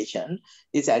old patient,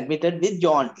 is admitted with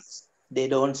jaundice. They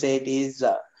don't say it is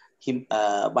the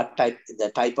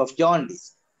type of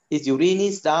jaundice. His urine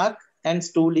is dark and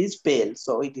stool is pale,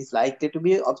 so it is likely to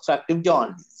be obstructive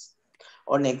jaundice.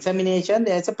 On examination,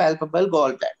 there is a palpable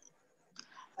gallbladder.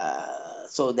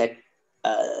 So that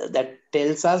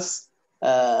tells us,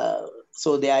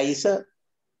 so there is a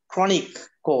chronic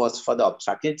cause for the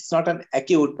obstruction. It's not an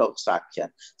acute obstruction.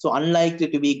 So unlikely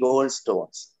to be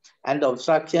gallstones. And the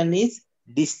obstruction is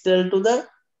distal to the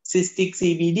cystic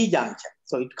CBD junction.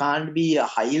 So it can't be a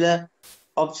hilar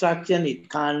obstruction. It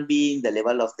can't be in the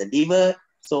level of the liver.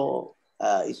 So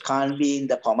it can't be in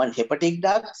the common hepatic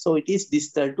duct. So it is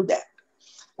distal to that.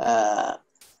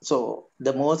 So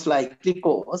the most likely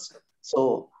cause,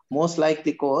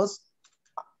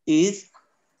 is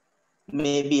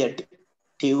maybe a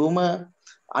tumor,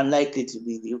 unlikely to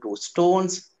be due to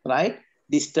stones, right?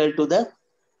 Distal to the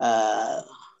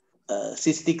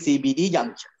cystic CBD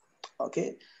junction.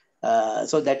 Okay.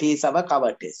 So that is our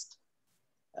cover test.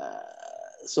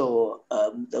 So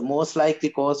the most likely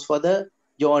cause for the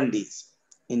jaundice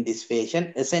in this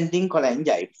patient, ascending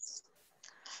cholangitis.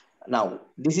 Now,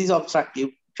 this is obstructive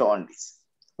jaundice,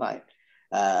 right?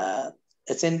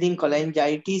 Ascending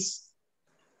cholangitis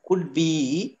could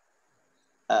be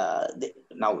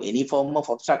now any form of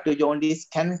obstructive jaundice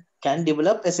can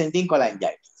develop ascending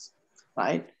cholangitis,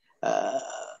 right?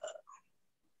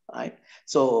 Right.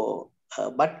 So,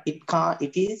 but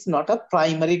it is not a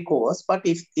primary cause. But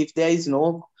if there is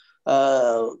no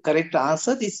correct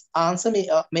answer, this answer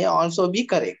may also be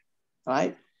correct,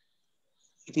 right?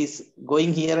 It is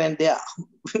going here and there.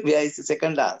 Where is the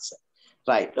second answer?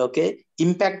 Right. Okay.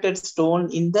 Impacted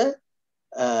stone in the.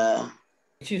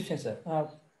 Excuse me, sir.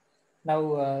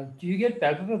 Now, do you get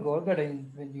palpable gallbladder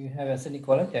when you have ascending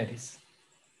cholangitis?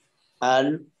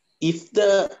 And if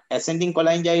the ascending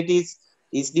cholangitis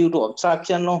is due to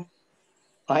obstruction, no,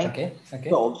 right? Okay. Okay.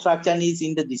 The obstruction is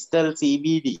in the distal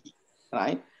CBD,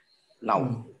 right?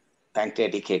 Now,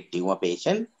 pancreatic head tumor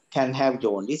patient can have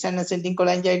jaundice and ascending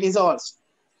cholangitis also,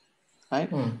 right?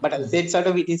 But I said sort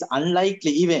of it is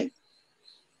unlikely event.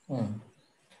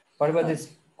 What about this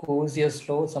Cozier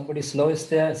slow? Somebody slow is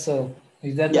there. So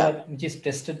is that the which is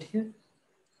tested here?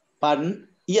 Pardon?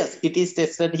 Yes, it is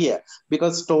tested here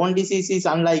because stone disease is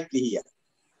unlikely here.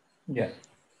 Yeah.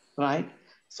 Right.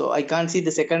 So I can't see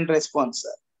the second response.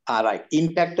 All right.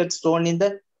 Impacted stone in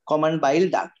the common bile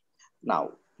duct.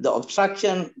 Now, the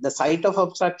obstruction, the site of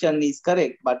obstruction is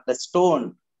correct, but the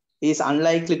stone is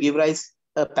unlikely to give rise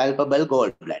a palpable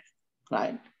gallbladder.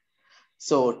 Right.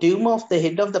 So tumor of the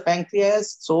head of the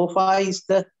pancreas so far is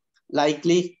the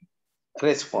likely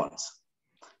response.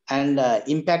 And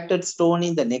impacted stone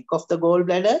in the neck of the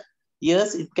gallbladder,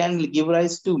 yes, it can give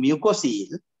rise to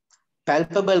mucocele.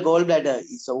 Palpable gallbladder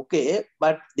is okay,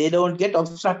 but they don't get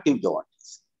obstructive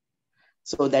jaundice.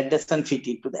 So that doesn't fit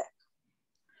into that.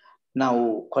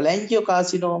 Now,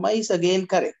 cholangiocarcinoma is again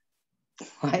correct,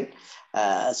 right?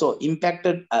 So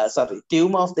impacted,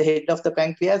 tumor of the head of the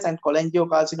pancreas and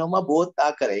cholangiocarcinoma both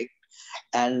are correct.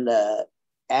 And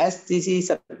as this is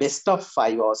a best of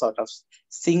 5 or sort of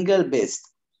single best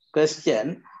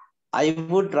question, I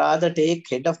would rather take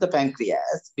head of the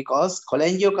pancreas because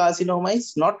cholangiocarcinoma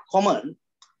is not common,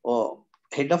 or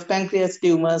head of pancreas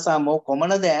tumors are more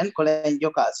commoner than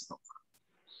cholangiocarcinoma.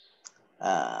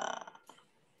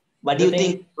 What do you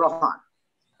think, Rohan?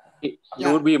 It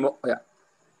would be more,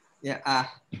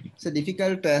 it's a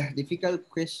difficult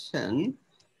question.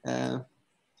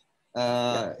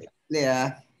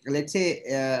 Let's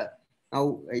say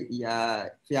now,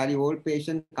 fairly old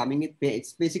patient coming with pain.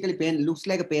 It's basically pain, looks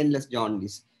like a painless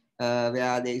jaundice,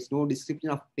 where there is no description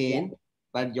of pain,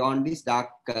 but jaundice, dark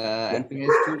and pale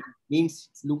stool means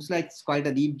it looks like it's quite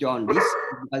a deep jaundice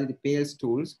because of the pale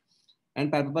stools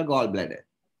and palpable gallbladder.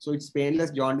 So it's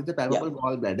painless jaundice, the palpable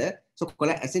gallbladder. So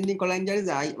ascending cholangitis,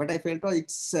 what I felt was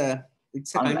it's a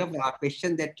kind of a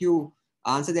question that you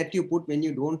answer that you put when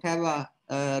you don't have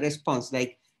a response,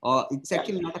 like. Or it's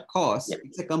actually not a cause,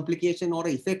 it's a complication or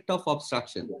an effect of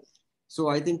obstruction. So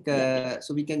I think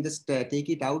so we can just take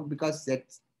it out because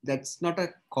that's not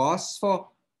a cause for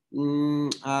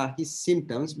his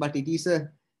symptoms, but it is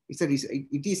a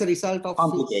result of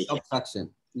obstruction.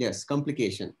 Yes,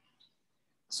 complication.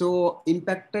 So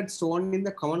impacted stone in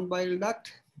the common bile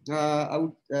duct.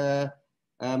 Well, there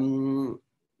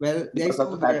is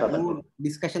no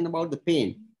discussion about the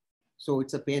pain. So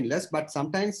it's a painless, but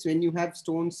sometimes when you have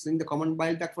stones in the common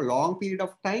bile duct for a long period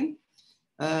of time,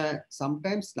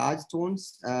 sometimes large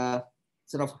stones,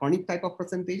 sort of chronic type of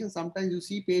presentation, sometimes you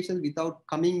see patients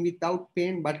coming without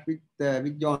pain, but with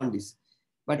jaundice.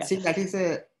 But still that is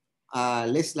a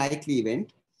less likely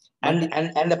event. And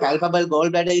the palpable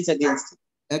gallbladder is against.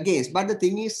 But the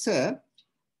thing is,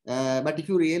 but if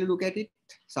you really look at it,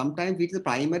 sometimes it's the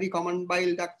primary common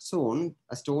bile duct stone,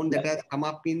 a stone that has come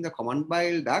up in the common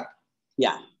bile duct.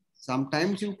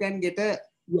 Sometimes you can get a.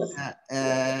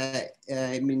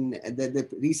 I mean, the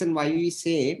reason why we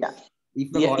say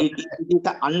if the it is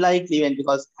an unlikely event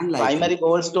because primary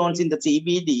gallstones in the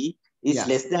CBD is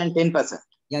less than 10%.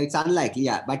 Yeah, it's unlikely.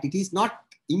 Yeah, but it is not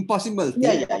impossible.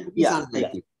 It is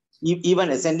unlikely. Even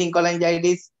ascending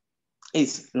cholangitis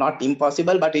is not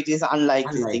impossible, but it is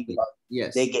unlikely.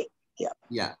 Yes. They get.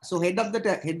 So head of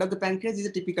the pancreas is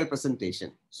a typical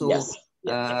presentation. So this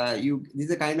is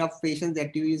the kind of patient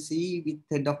that you will see with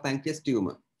head of pancreas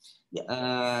tumor.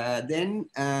 Then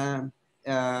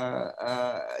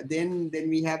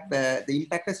we have the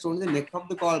impacted stone in the neck of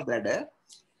the gallbladder,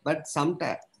 but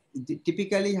sometimes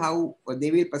typically how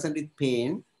they will present with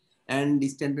pain and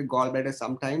distended gallbladder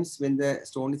sometimes when the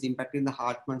stone is impacted in the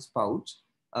Hartmann's pouch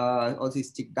or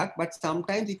cystic duct, but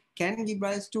sometimes it can give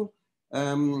rise to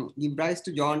give rise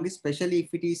to jaundice, especially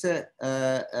if it is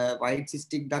a wide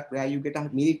cystic duct where you get a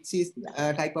Militz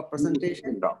type of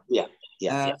presentation.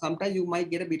 Sometimes you might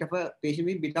get a bit of a patient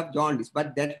with a bit of jaundice,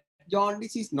 but that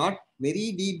jaundice is not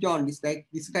very deep jaundice like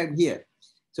described here.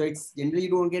 So it's generally you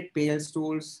don't get pale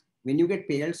stools. When you get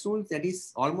pale stools, that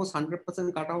is almost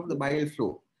 100% cut off the bile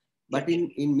flow. But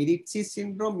in Militz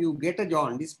syndrome, you get a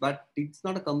jaundice, but it's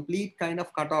not a complete kind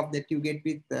of cut off that you get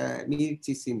with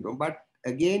Militz syndrome. But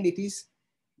again, it is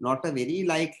not a very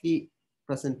likely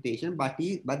presentation, but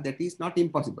that is not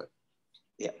impossible.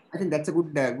 Yeah, I think that's a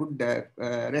good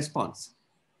response.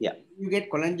 Yeah, you get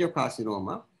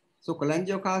cholangiocarcinoma. So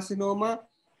cholangiocarcinoma,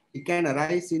 it can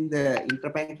arise in the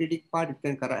intrapancreatic part, it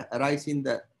can arise in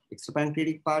the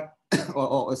extrapancreatic part,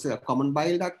 or as a common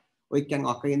bile duct, or it can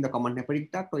occur in the common hepatic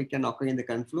duct, or it can occur in the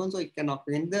confluence, or it can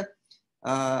occur in the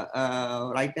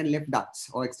right and left ducts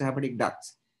or extrahepatic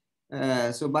ducts.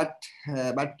 But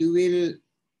you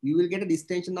will get a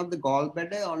distension of the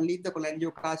gallbladder only if the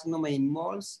cholangiocarcinoma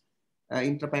involves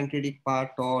intrapancreatic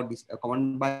part or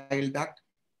common bile duct,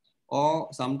 or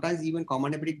sometimes even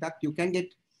common hepatic duct. You can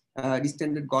get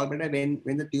distended gallbladder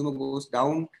when the tumor goes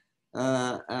down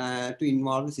to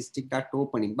involve the cystic duct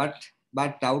opening. But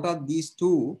out of these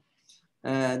two,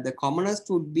 the commonest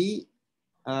would be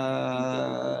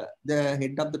the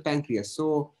head of the pancreas.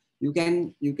 So you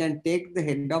can take the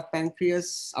head of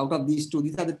pancreas out of these two.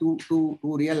 These are the two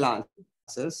real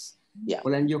answers.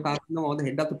 Cholangiocarcinoma or the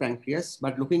head of the pancreas.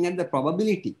 But looking at the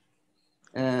probability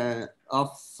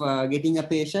of getting a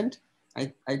patient,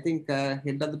 I think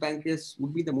head of the pancreas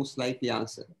would be the most likely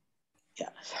answer. Yeah.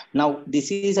 Now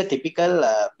this is a typical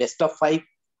best of 5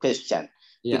 question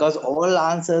because all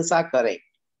answers are correct,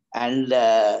 and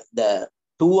the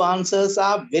 2 answers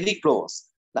are very close,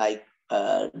 like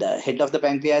the head of the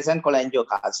pancreas and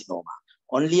cholangiocarcinoma.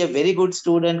 Only a very good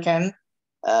student can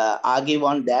argue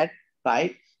on that,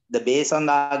 right? The base on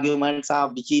the arguments are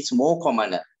which is more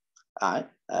common,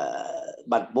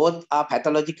 but both are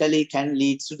pathologically can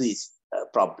lead to this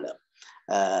problem.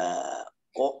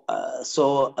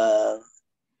 So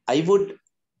I would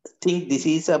think this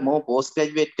is a more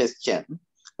postgraduate question,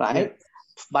 right?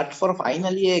 But for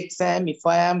final year exam, if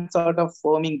I am sort of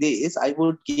forming this, I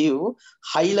would give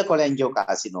hilar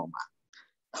cholangiocarcinoma,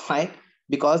 right?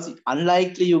 Because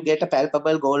unlikely you get a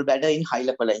palpable gallbladder in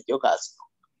hilar cholangiocarcinoma.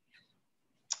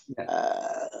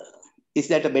 Is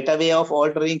that a better way of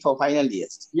altering for final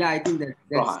years? Yeah, I think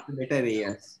that's the better way,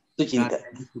 yes.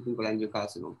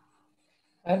 Cholangiocarcinoma.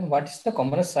 And what is the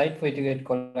commonest site for it to get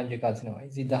cholangiocarcinoma?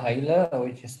 Is it the hilar or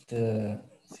just the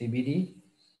CBD?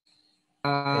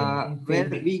 Well,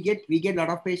 we get a lot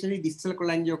of patients with distal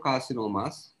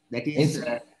cholangiocarcinomas. That is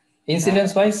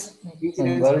incidence wise.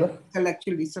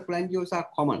 Actually, distal cholangios are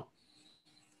common.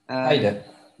 Hilar.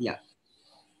 Yeah.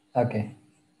 Okay.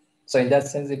 So in that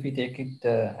sense, if we take it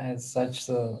as such,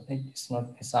 so it's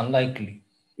unlikely.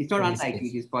 It's not unlikely.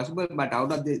 It is possible, but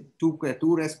out of the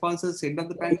two responses, head of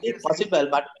the pancreas. It is possible,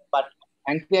 but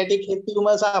pancreatic head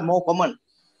tumors are more common.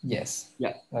 Yes.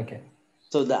 Yeah. Okay.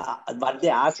 So what they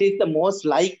ask is the most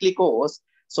likely cause.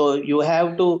 So you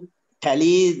have to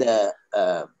tally the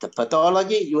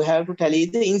pathology. You have to tally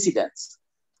the incidence,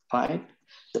 right?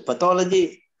 The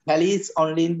pathology tallies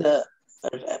only in the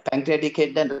pancreatic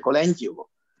head and the cholangio.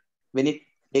 When it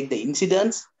take the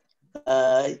incidence,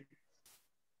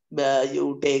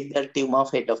 you take the tumor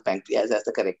of head of pancreas as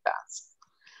the correct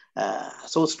answer.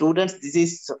 So students, this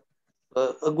is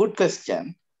a good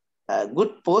question, a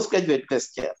good postgraduate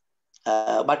question,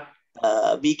 but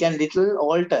we can little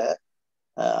alter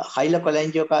hilar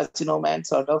cholangiocarcinoma and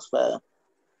sort of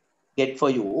get for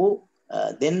you.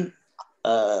 Then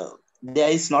there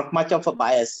is not much of a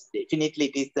bias. Definitely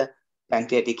it is the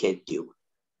pancreatic head tumor.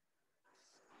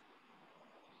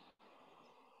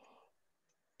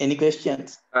 Any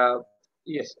questions?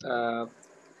 Yes.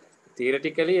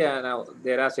 Theoretically, now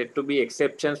there are said to be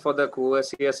exceptions for the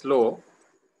Courvoisier's law,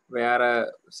 where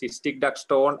a cystic duct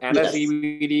stone and a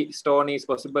CBD stone is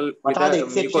possible what with are a the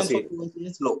exceptions for mucosid.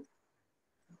 Courvoisier's law?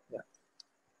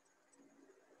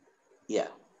 Yeah.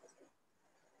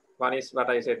 One is what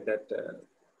I said, that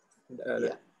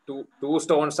two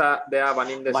stones are there, one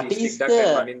in the cystic duct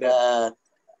and one in the...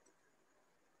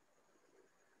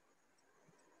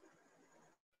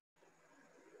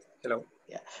 Hello.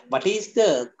 Yeah. What is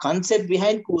the concept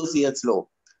behind Courvoisier's law?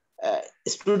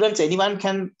 Students, anyone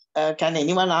can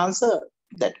anyone answer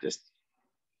that question?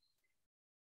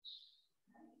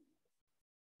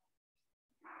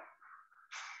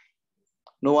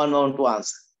 No one want to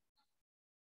answer.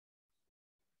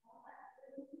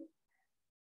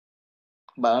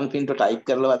 බලන්න පින්ට type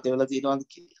කරලා වතේවල තියෙනවද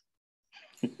කියලා.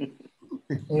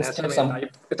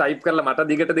 type කරලා මට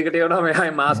දිගට යනවා.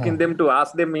 I'm asking them to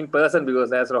ask them in person because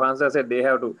as Rohan sir said, they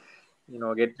have to,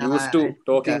 get used to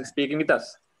speaking with us.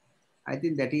 I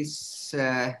think that is,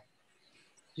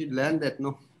 you learn that,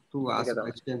 no, to ask a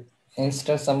question.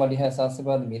 Instead, somebody has asked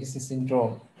about the Medici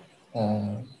syndrome.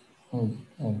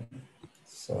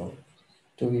 So,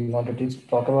 do we want to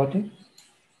talk about it?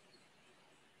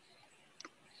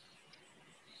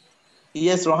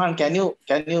 Yes, Rohan, can you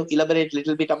elaborate a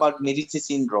little bit about Medici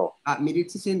syndrome?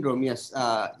 Medici syndrome, yes.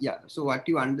 Yeah. So what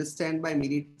you understand by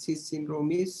Medici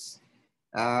syndrome is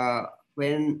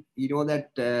when you know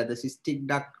that the cystic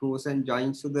duct goes and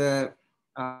joins to the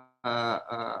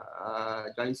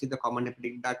common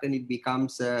hepatic duct, and it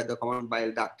becomes the common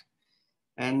bile duct.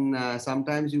 And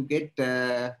sometimes you get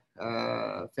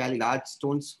fairly large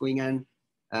stones going and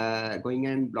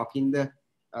blocking the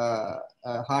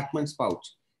Hartmann's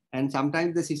pouch. And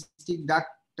sometimes the cystic duct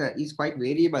is quite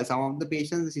variable. Some of the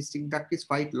patients, the cystic duct is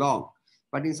quite long,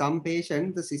 but in some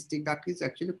patients, the cystic duct is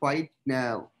actually quite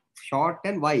short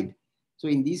and wide. So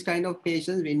in these kind of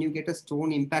patients, when you get a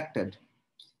stone impacted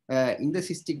in the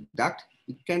cystic duct,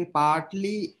 it can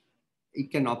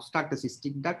obstruct the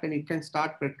cystic duct and it can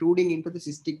start protruding into the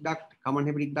cystic duct, common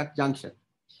hepatic duct junction.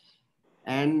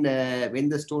 And when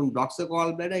the stone blocks the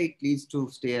gallbladder, it leads to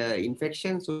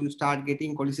infection. So you start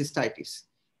getting cholecystitis,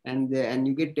 and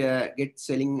you get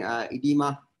swelling,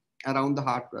 edema around the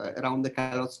heart, around the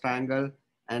callous triangle,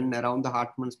 and around the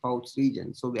Hartmann's pouch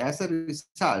region. So as a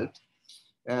result,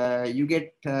 you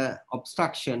get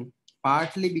obstruction,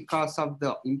 partly because of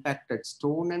the impacted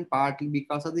stone and partly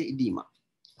because of the edema.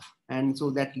 And so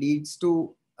that leads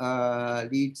to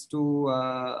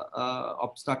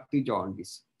obstructive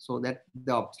jaundice. So that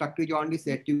the obstructive jaundice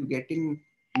that you get in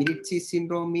Medici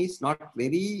syndrome is not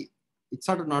it's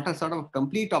sort of not a sort of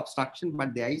complete obstruction,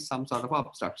 but there is some sort of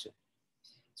obstruction.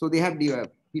 So they have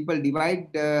people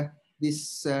divide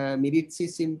this Medici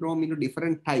syndrome into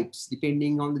different types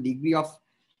depending on the degree of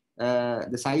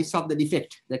the size of the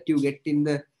defect that you get in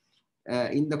the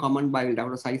common bile duct,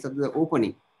 or size of the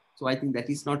opening. So I think that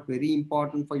is not very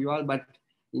important for you all, but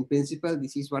in principle,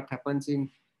 this is what happens in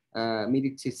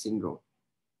Medici syndrome.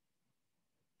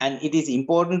 And it is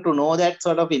important to know that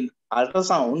sort of in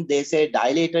ultrasound, they say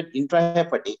dilated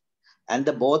intrahepatic and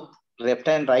the both left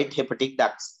and right hepatic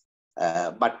ducts.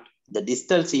 But the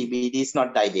distal CBD is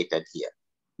not dilated here.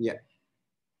 Yeah.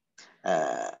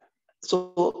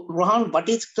 So Rohan, what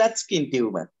is Klatskin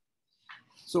tumor?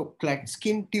 So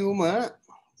Klatskin tumor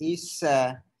is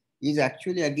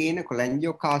actually again a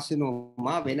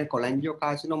cholangiocarcinoma. When a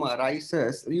cholangiocarcinoma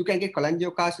arises, you can get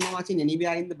cholangiocarcinomas in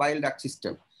anywhere in the bile duct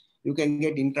system. You can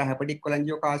get intrahepatic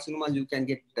cholangiocarcinoma. You can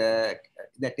get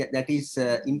that is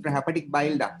intrahepatic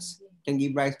bile ducts can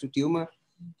give rise to tumor.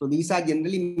 So these are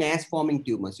generally mass-forming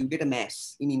tumors. You get a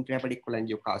mass in intrahepatic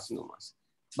cholangiocarcinomas.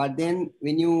 But then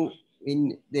when you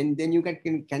then you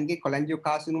can get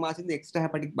cholangiocarcinomas in the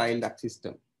extrahepatic bile duct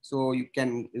system. So you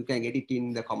can get it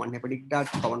in the common hepatic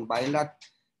duct, common bile duct,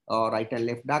 or right and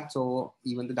left duct. So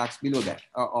even the ducts below that,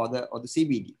 or the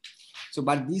CBD. So,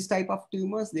 but these type of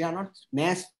tumors, they are not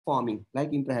mass forming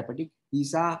like intrahepatic.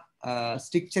 These are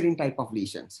stricturing type of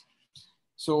lesions.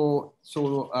 So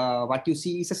what you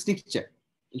see is a stricture.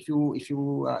 If you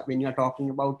when you are talking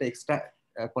about the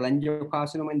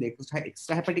cholangiocarcinoma in the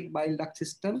extrahepatic bile duct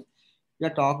system, you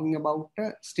are talking about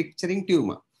a stricturing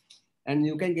tumor, and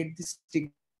you can get these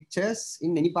strictures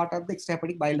in any part of the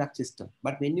extrahepatic bile duct system.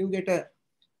 But when you get a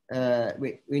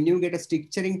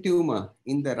stricturing tumor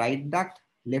in the right duct,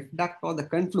 left duct, or the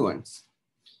confluence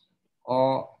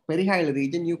or perihilar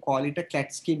region, you call it a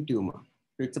Klatskin tumor.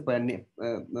 So it's a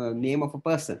name of a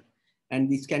person, and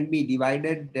this can be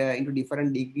divided into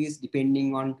different degrees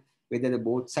depending on whether the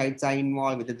both sides are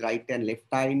involved, whether the right and left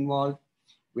are involved,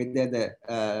 whether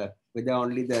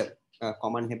only the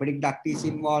common hepatic duct is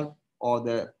involved,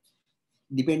 or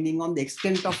depending on the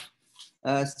extent of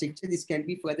stricture, this can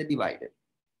be further divided.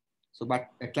 So, but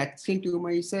a Klatskin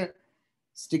tumor is a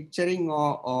stricturing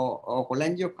or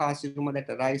cholangiocarcinoma that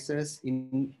arises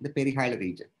in the perihilar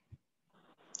region.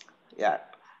 Yeah.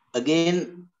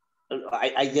 Again,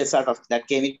 I just sort of, that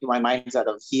came into my mind sort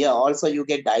of here also you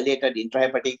get dilated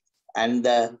intrahepatic and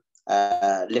the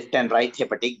left and right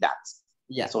hepatic ducts.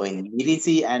 Yeah. So in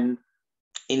Medici and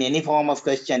in any form of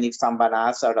question, if someone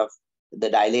asks sort of the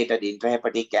dilated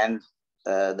intrahepatic and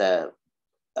the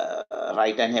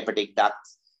right and hepatic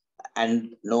ducts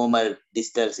and normal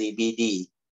distal CBD,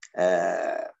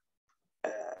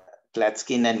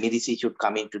 Klatskin and Medici should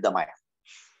come into the mind.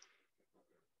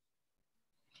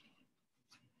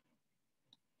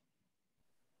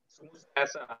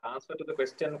 As an answer to the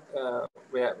question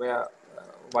where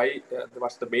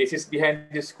what's the basis behind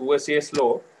this QSA's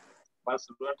law. One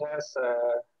student has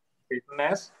written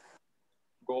as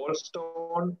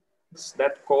gallstones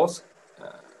that cause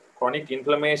chronic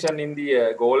inflammation in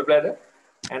the gallbladder,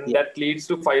 and that leads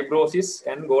to fibrosis,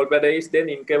 and gallbladder is then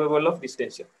incapable of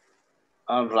distension.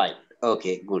 All right.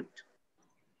 Okay, good.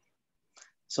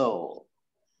 So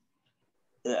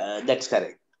that's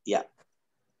correct. Yeah.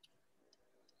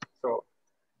 So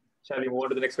shall we move on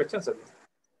to the next question, sir?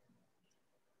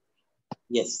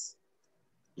 Yes,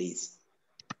 please.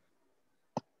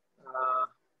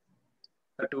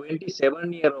 A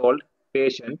 27-year-old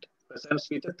patient presents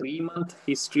with a 3-month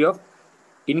history of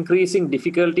increasing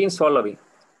difficulty in swallowing.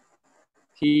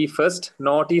 He first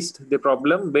noticed the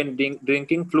problem when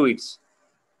drinking fluids,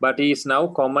 but he is now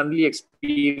commonly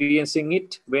experiencing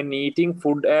it when eating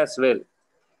food as well.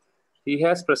 He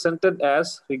has presented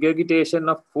as regurgitation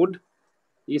of food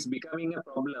is becoming a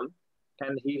problem,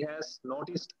 and he has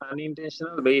noticed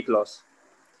unintentional weight loss.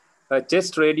 A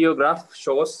chest radiograph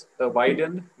shows a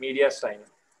widened mediastinum.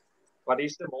 What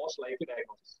is the most likely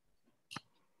diagnosis?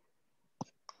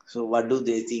 So what do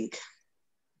they think?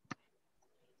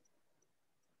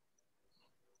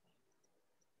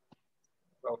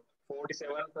 About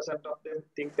 47% of them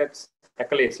think that's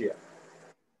achalasia.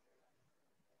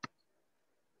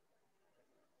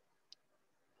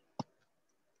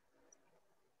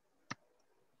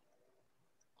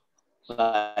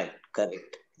 Right,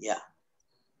 correct. Yeah.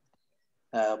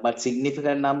 But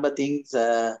significant number thinks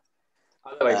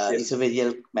Otherwise, yes.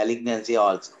 esophageal malignancy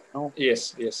also. No?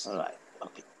 Yes, yes. All right.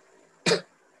 Okay.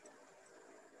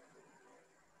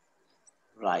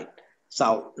 Right.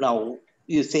 So now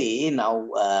you say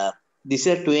now this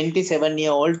is a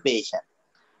 27-year-old patient.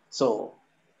 So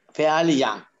fairly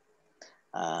young.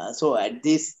 So at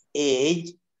this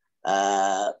age,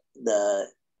 the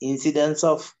incidence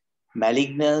of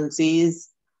malignancies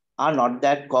are not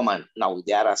that common. Now,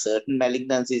 there are certain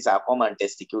malignancies are common,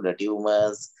 testicular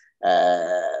tumors,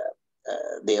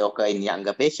 they occur in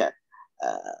younger patients,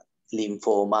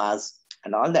 lymphomas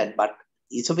and all that. But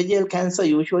esophageal cancer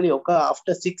usually occur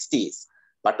after 60s.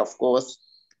 But of course,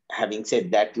 having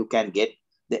said that, you can get,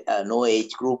 no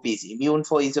age group is immune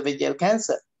for esophageal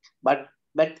cancer. But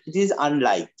it is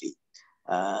unlikely.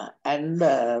 And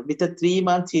with a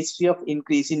 3-month history of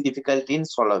increasing difficulty in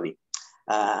swallowing,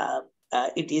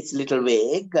 it is little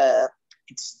vague.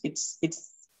 It's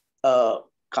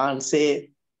can't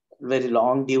say very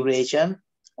long duration.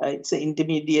 It's an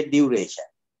intermediate duration,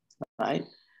 right?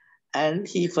 And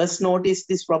he first noticed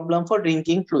this problem for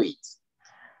drinking fluids.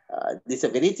 This is a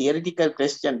very theoretical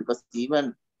question because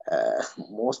even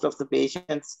most of the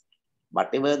patients,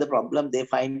 whatever the problem, they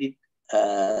find it,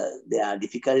 there are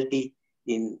difficulty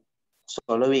in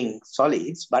swallowing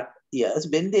solids. But yes,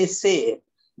 when they say,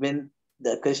 when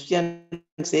the question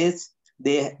says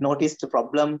they noticed a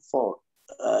problem for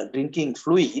drinking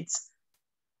fluids,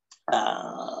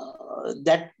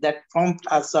 that prompts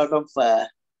us sort of,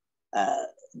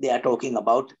 they are talking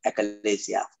about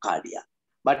achalasia of cardia,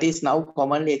 but is now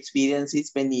commonly experienced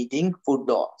when eating food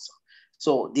also.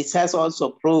 So this has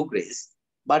also progressed,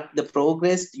 but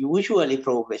the usually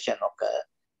progression occur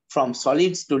from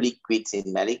solids to liquids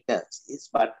in malignancies.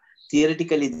 But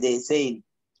theoretically, they say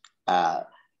the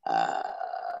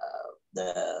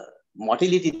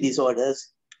motility disorders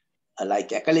like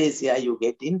achalasia, you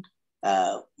get in,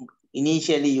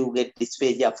 initially you get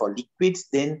dysphagia for liquids,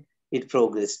 then it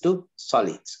progresses to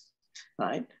solids,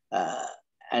 right?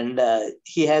 And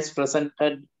he has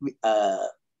presented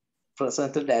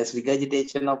as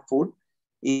regurgitation of food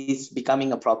is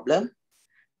becoming a problem,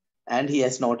 and he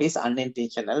has noticed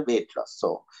unintentional weight loss.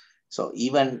 So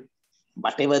even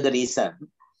whatever the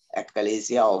reason,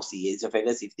 achalasia or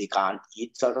esophagus, if they can't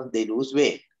eat, sort of they lose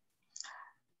weight.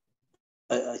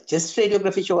 Chest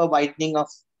radiography show a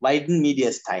widened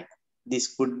mediastinum.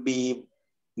 This could be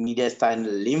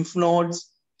mediastinal lymph nodes,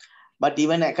 but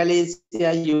even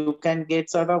achalasia, you can get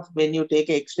sort of, when you take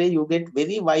X-ray, you get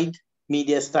very wide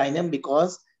mediastinum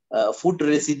because food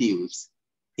residues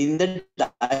in the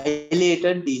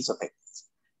dilated esophagus.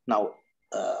 Now,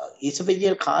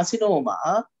 esophageal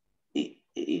carcinoma,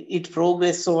 it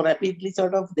progresses so rapidly,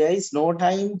 sort of there is no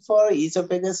time for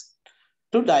esophagus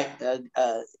to get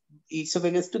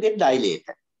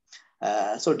dilated.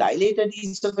 So dilated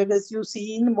esophagus you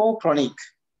see in more chronic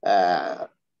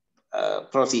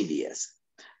procedures.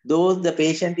 Though the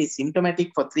patient is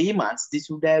symptomatic for 3 months, this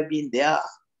would have been there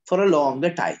for a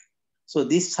longer time. So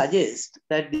this suggests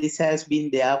that this has been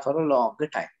there for a longer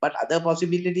time. But other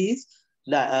possibilities,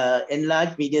 the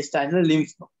enlarged mediastinal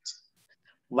lymph nodes.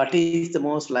 What is the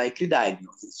most likely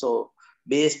diagnosis? So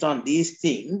based on these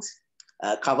things,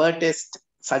 cover test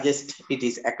suggest it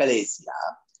is achalasia,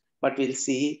 but we'll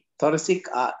see thoracic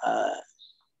aorta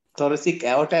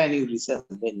aneurysm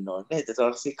when known, the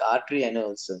thoracic artery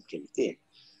aneurysm.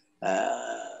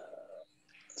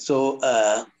 So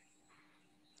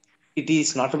it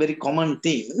is not a very common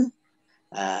thing,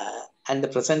 and the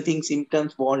presenting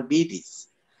symptoms won't be this.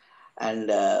 And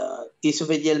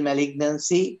esophageal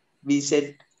malignancy, we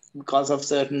said because of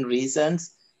certain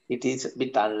reasons, it is a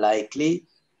bit unlikely.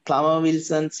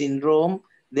 Plummer-Wilson syndrome,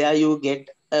 there you get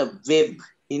a web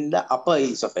in the upper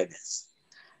esophagus.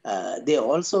 They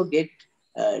also get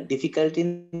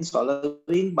difficulty in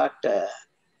swallowing, but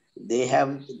they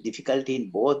have difficulty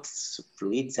in both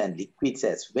fluids and liquids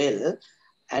as well.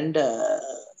 And the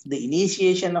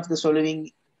initiation of the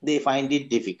swallowing, they find it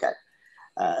difficult.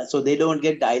 So they don't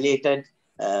get dilated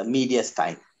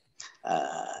mediastinum.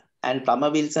 And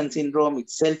Plummer-Wilson syndrome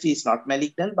itself is not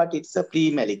malignant, but it's a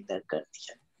pre-malignant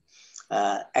condition.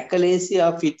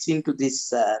 Achalasia fits into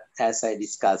this, as I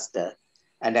discussed,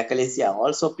 and achalasia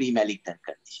also pre-malignant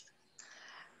condition.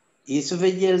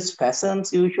 Esophageal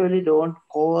spasms usually don't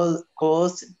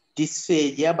cause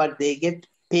dysphagia, but they get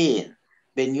pain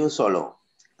when you swallow.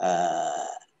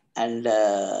 And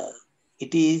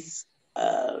it is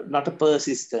not a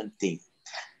persistent thing.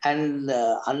 And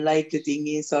unlikely thing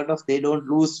is sort of they don't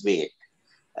lose weight.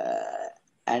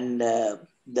 And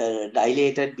the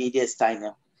dilated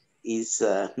mediastinum is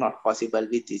not possible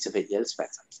with esophageal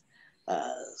spasms.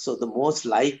 So the most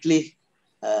likely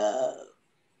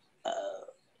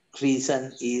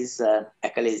reason is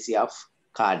achalasia of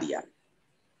cardia.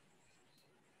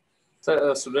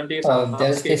 So, student is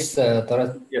there's this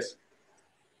yes.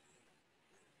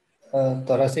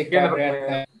 Thoracic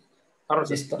Yeah,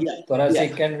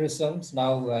 thoracic aneurysms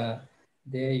now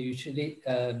they're usually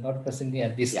not presenting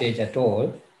at this stage at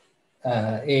all.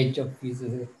 Age of is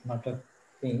not a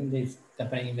thing. It's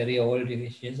happening in very old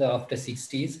divisions after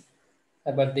 60s,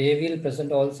 but they will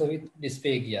present also with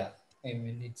dysphagia. I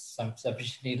mean, it's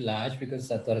sufficiently large because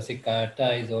the thoracic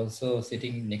aorta is also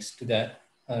sitting next to the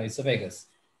esophagus.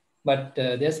 But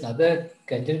there's another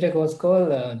congenital cause called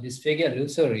dysphagia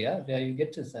lusoria, where you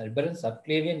get this aberrant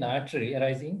subclavian artery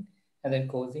arising and then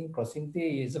crossing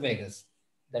the esophagus.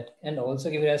 That can also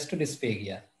give rise to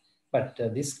dysphagia. But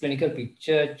this clinical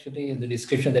picture, actually, the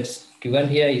description that's given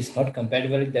here is not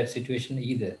compatible with that situation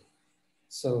either.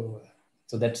 So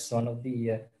that's one of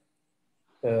the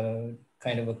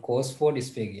kind of a cause for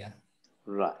dysphagia.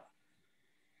 Right.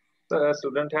 The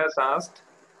student has asked,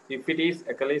 if it is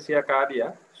achalasia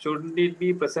cardia, shouldn't it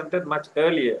be presented much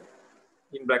earlier,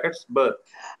 in brackets, birth?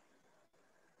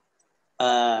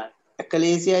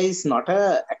 Achalasia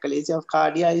of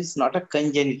cardia is not a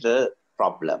congenital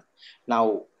problem.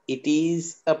 Now, it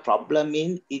is a problem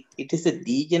it is a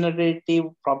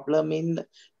degenerative problem in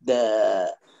the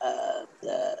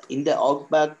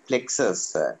Augsburg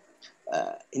plexus,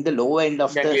 in the lower end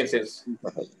of ganglion the cells,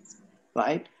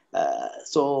 right?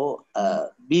 So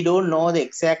we don't know the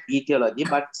exact etiology,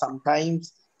 but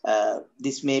sometimes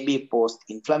this may be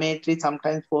post-inflammatory,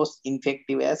 sometimes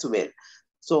post-infective as well.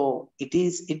 So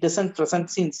it doesn't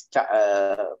present since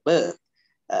birth.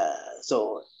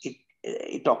 So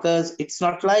it occurs. It's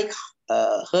not like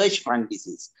Hirschsprung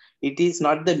disease. It is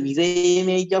not the mirror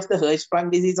image of the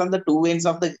Hirschsprung disease on the two ends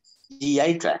of the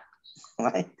GI tract,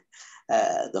 right?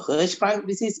 The Hirschsprung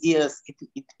disease, yes,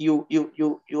 you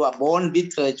are born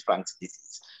with Hirschsprung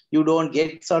disease. You don't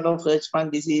get sort of Hirschsprung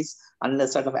disease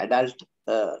unless sort of adult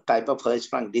type of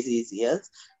Hirschsprung disease, yes.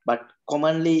 But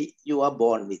commonly you are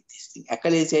born with this thing.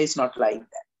 Achalasia is not like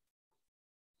that.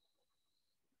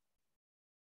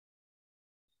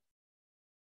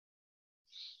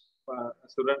 A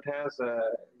student has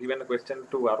given a question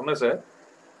to Aruna sir.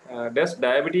 Does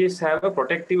diabetes have a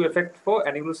protective effect for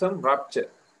aneurysm rupture?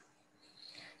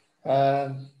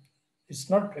 It's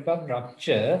not about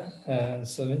rupture.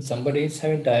 So when somebody is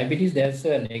having diabetes, there's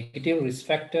a negative risk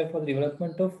factor for the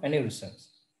development of aneurysms.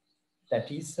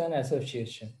 That is an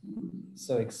association.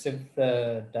 So except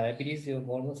diabetes,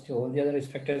 almost all the other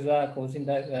risk factors are causing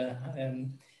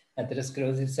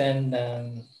atherosclerosis and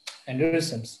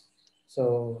aneurysms.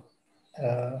 So,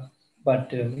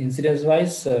 but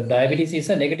incidence-wise, diabetes is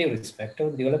a negative risk factor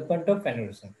for the development of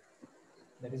aneurysm.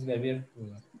 That is where we are.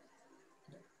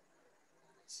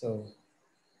 So,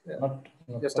 not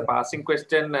just a passing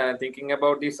question, thinking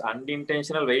about this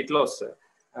unintentional weight loss.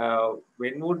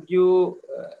 When would you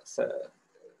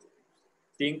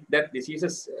think that this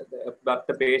is that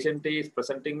the patient is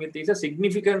presenting with is a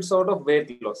significant sort of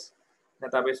weight loss?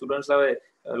 Students have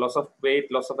a loss of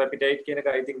weight, loss of appetite.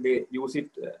 I think they use it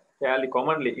fairly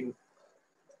commonly in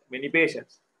many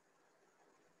patients.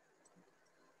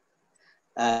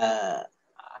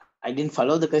 I didn't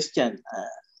follow the question.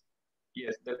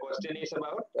 Yes, the question is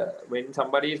about when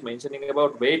somebody is mentioning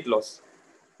about weight loss.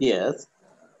 Yes.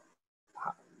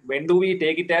 When do we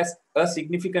take it as a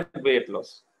significant weight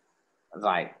loss?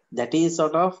 Right. That is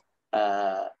sort of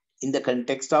in the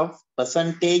context of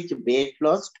percentage weight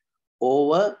lost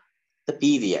over the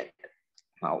period.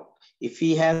 Now, if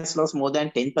he has lost more than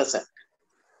 10%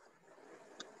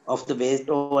 of the weight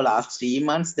over last 3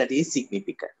 months, that is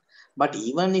significant. But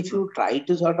even if you try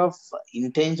to sort of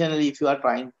intentionally, if you are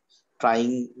trying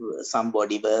some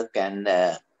body work and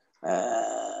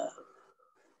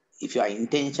if you are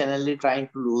intentionally trying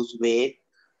to lose weight,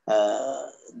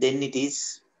 then it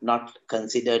is not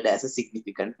considered as a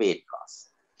significant weight loss.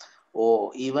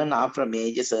 Or even after a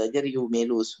major surgery, you may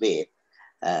lose weight.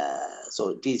 So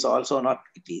it is also not,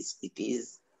 it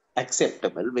is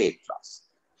acceptable weight loss.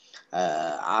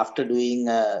 After doing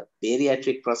a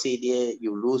bariatric procedure,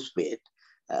 you lose weight.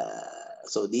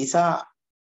 So these are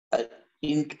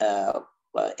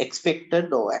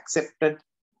expected or accepted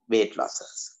weight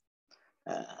losses.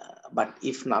 But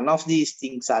if none of these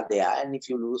things are there, and if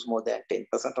you lose more than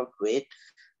 10% of weight,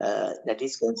 that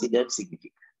is considered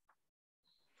significant.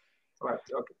 Right,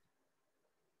 okay.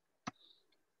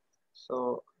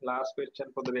 So last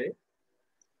question for the day.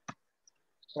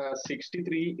 A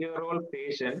 63-year-old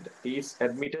patient is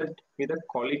admitted with a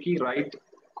colicky right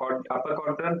upper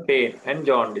quadrant pain and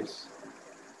jaundice.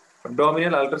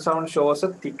 Abdominal ultrasound shows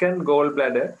a thickened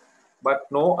gallbladder, but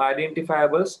no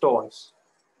identifiable stones.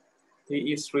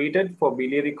 He is treated for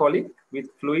biliary colic with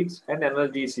fluids and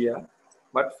analgesia,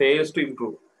 but fails to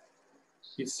improve.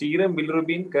 His serum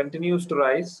bilirubin continues to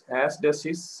rise, as does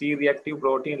his C-reactive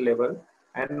protein level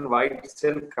and white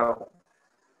cell count.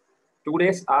 2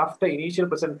 days after initial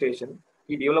presentation,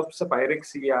 he develops a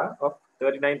pyrexia of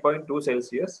 39.2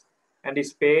 Celsius, and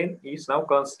his pain is now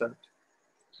constant.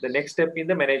 The next step in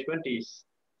the management is?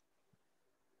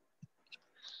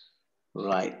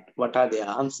 Right. What are the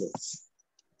answers?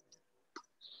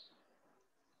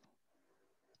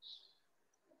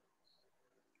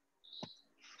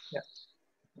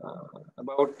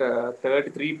 About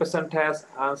 33% has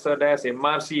answered as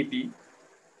MRCP.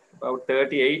 About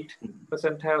 38%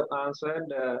 have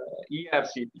answered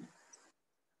ERCP.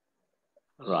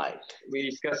 Right. We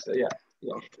discussed, yeah.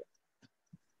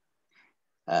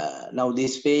 Now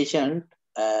this patient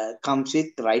comes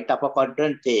with right upper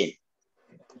quadrant pain.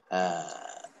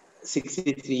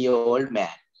 63-year-old man,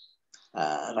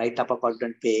 right upper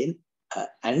quadrant pain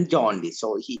and jaundice.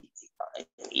 So he,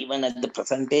 even at the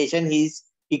presentation, he's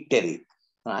icteric,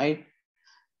 right?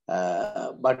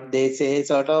 But they say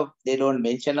sort of, they don't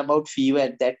mention about fever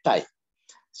at that time.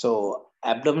 So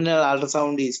abdominal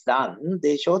ultrasound is done,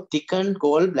 they show thickened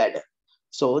gallbladder.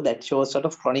 So that shows sort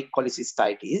of chronic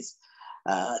cholecystitis,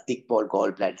 thick wall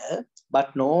gallbladder,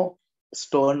 but no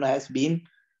stone has been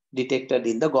detected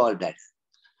in the gallbladder.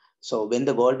 So when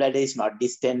the gallbladder is not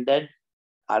distended,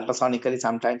 ultrasonically,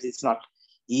 sometimes it's not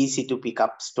easy to pick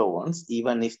up stones,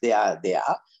 even if they are there.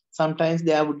 Sometimes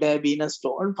there would have been a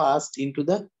stone passed into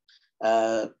the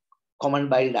common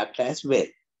bile duct as well.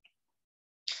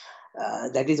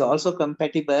 That is also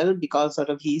compatible because sort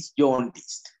of he's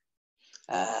jaundiced.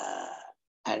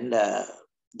 And the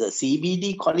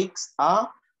CBD colics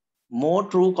are more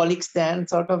true colics than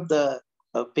sort of the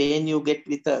pain you get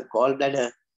with the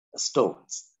gallbladder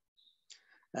stones.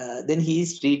 Then he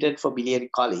is treated for biliary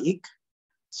colic.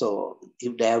 So he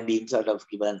would have been sort of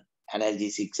given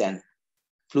analgesics and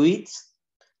fluids,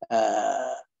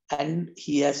 and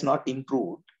he has not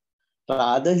improved.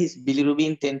 Rather, his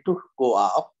bilirubin tend to go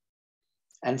up,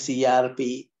 and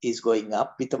CRP is going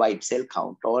up with the white cell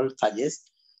count. All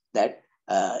suggest that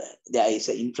there is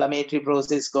an inflammatory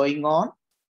process going on,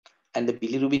 and the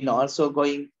bilirubin also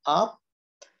going up,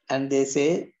 and they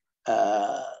say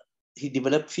he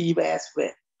developed fever as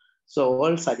well. So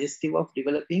all suggestive of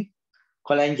developing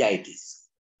cholangitis,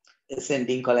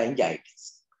 ascending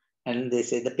cholangitis. And they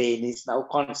say the pain is now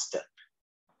constant.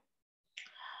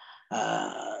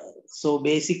 So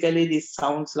basically this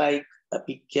sounds like a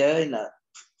picture in a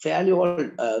fairly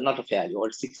old, not a fairly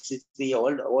old,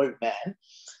 63-year-old old man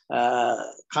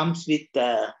comes with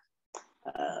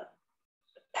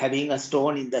having a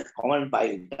stone in the common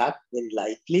bile duct, very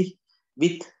likely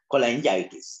with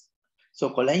cholangitis. So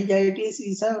cholangitis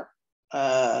is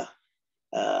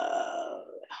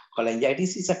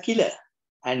a killer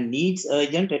and needs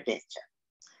urgent attention.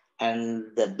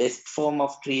 And the best form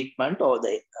of treatment, or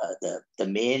the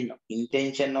main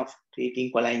intention of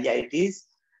treating cholangitis,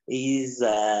 is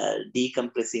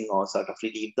decompressing or sort of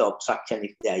relieve the obstruction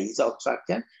if there is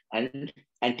obstruction, and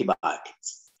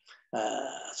antibiotics.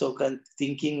 So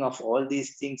thinking of all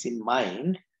these things in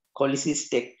mind,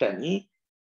 cholecystectomy,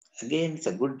 again, it's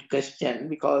a good question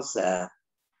because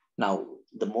now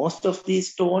the most of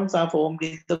these stones are formed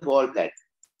in the gallbladder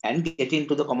and get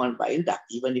into the common bile duct.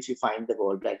 Even if you find the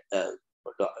gallbladder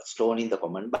stone in the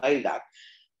common bile duct,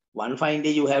 one fine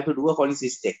day you have to do a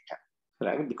cholecystectomy,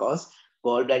 right? Because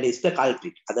gallbladder is the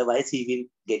culprit. Otherwise, he will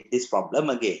get this problem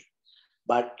again.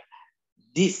 But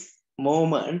this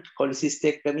moment,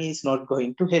 cholecystectomy is not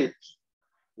going to help.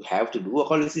 You have to do a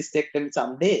cholecystectomy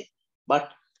someday,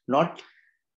 but not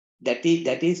that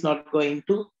is not going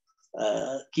to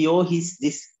cure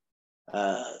this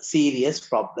serious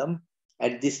problem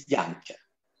at this juncture.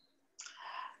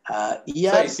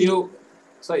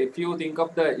 So if you think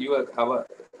of your cover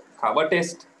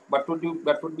test, what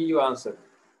would be your answer?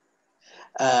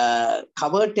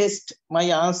 Cover test, my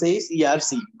answer is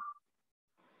ERC,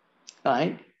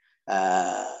 right?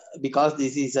 Because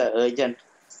this is an urgent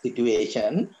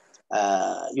situation,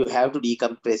 you have to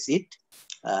decompress it.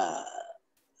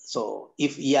 So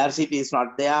if ERCP is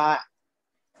not there,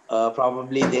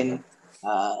 probably then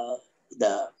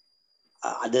the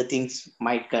other things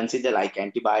might consider like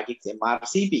antibiotics,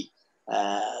 MRCP,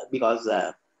 because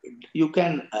you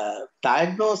can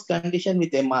diagnose condition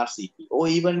with MRCP or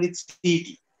even with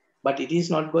CT, but it is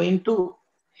not going to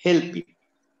help you.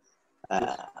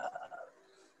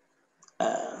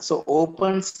 So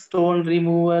open stone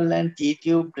removal and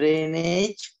T-tube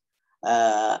drainage,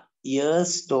 ear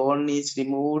stone is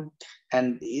removed,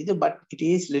 but it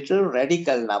is little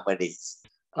radical nowadays,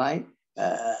 right?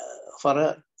 For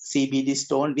a CBD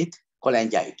stone with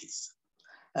cholangitis.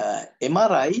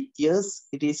 MRI, yes,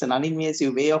 it is a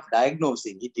non-invasive way of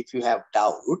diagnosing it if you have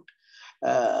doubt.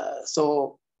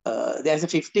 So there's a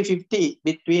 50-50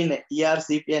 between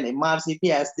ERCP and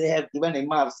MRCP as they have given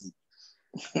MRCP.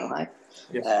 Right?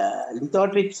 Yes.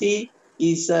 Lithotripsy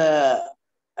is a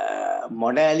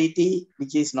modality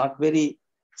which is not very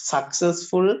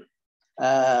successful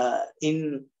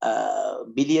in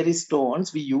biliary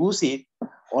stones. We use it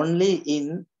only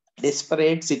in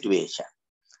desperate situation.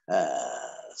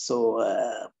 So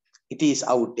it is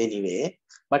out anyway,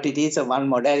 but it is one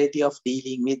modality of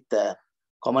dealing with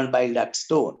common bile duct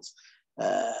stones.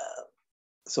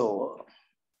 So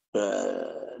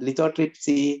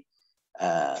lithotripsy,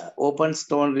 open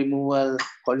stone removal,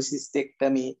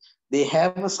 cholecystectomy, they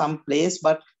have some place,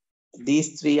 but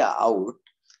these three are out,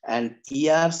 and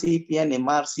ERCP and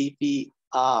MRCP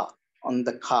are on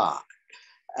the card.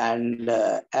 And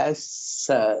as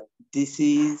this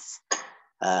is,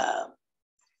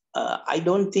 I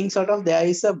don't think there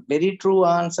is a very true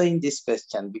answer in this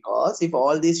question, because if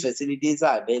all these facilities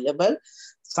are available,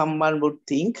 someone would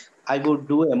think I would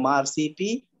do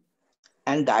MRCP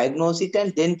and diagnose it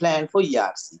and then plan for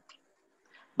ERCP.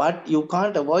 But you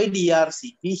can't avoid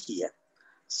ERCP here.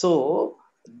 So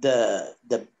the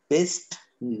best,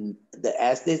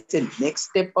 as they say, next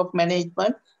step of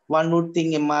management, one would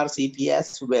think MRCP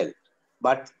as well,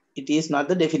 but it is not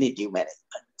the definitive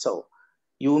management. So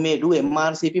you may do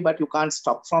MRCP, but you can't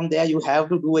stop from there. You have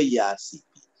to do a ERCP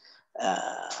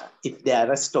if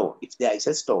there is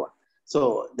a stone.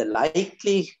 So the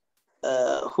likelihood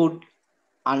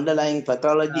underlying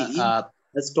pathology,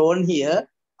 the stone here,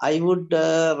 I would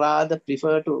rather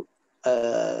prefer to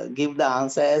give the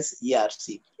answer as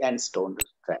ERCP and stone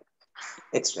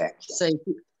extraction.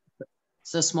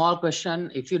 So small question,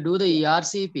 if you do the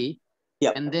ERCP,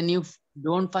 yep, and then you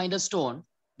don't find a stone,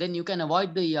 then you can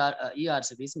avoid the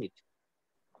ERCP, isn't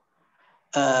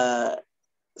it?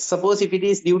 Suppose if it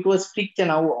is due to a stricture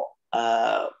now,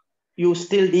 you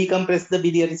still decompress the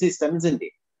biliary system, isn't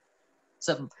it?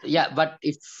 So yeah, but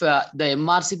if the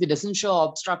MRCP doesn't show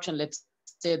obstruction, let's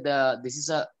say this is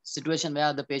a situation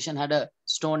where the patient had a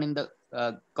stone in the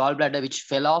gallbladder which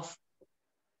fell off,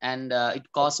 and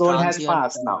it caused stone transient. Has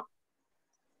passed now.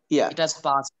 Yeah, it has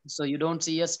passed. So you don't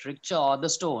see a stricture or the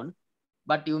stone,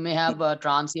 but you may have a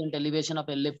transient elevation of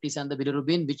LFTs and the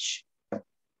bilirubin, which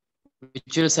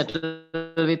will settle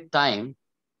with time.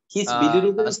 His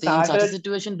bilirubin in such a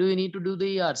situation, do you need to do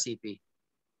the ERCP?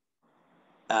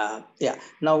 Yeah.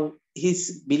 Now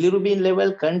his bilirubin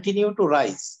level continue to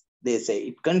rise. They say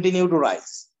it continue to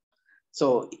rise.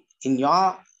 So in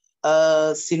your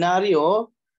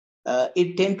scenario,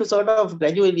 it tend to sort of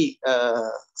gradually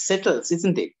settles,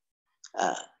 isn't it?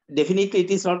 Definitely,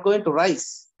 it is not going to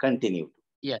rise. Continue.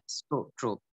 Yes,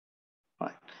 true.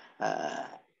 Right.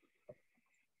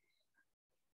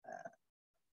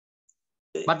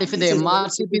 But if the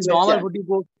MRCP is normal, would you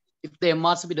go? If the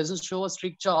MRCP doesn't show a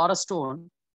stricture or a stone?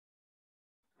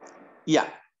 Yeah.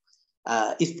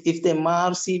 If the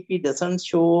MRCP doesn't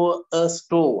show a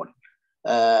stone,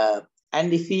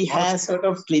 And if he has sort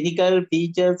of clinical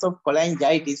features of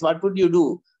cholangitis, what would you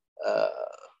do?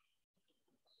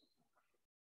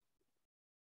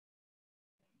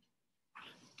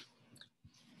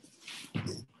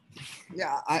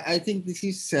 Yeah, I think this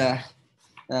is a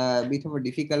bit of a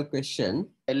difficult question.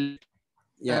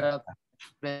 Yeah,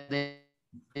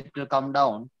 it will come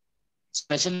down,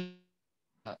 especially.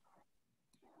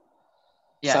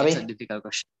 Yeah, Sorry? it's a difficult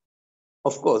question.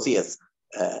 Of course, yes.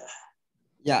 The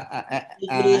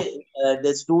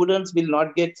students will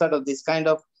not get sort of this kind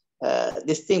of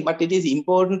this thing, but it is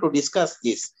important to discuss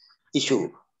this issue,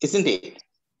 isn't it?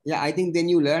 Yeah, I think then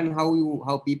you learn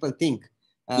how people think.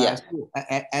 Yeah. So,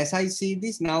 as I see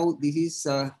this now, this is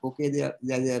okay.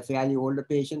 They're a fairly older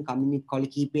patient coming with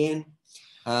colicky pain,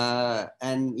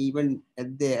 and even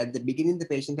at the beginning, the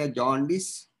patient had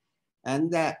jaundice,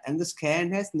 and the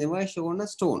scan has never shown a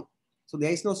stone. So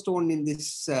there is no stone in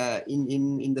this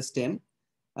in the stem,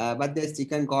 but there's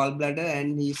thickened gallbladder,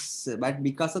 and but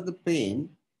because of the pain,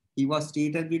 he was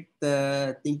treated with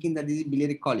thinking that this is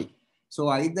biliary colic. So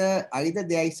either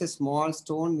there is a small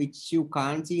stone which you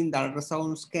can't see in the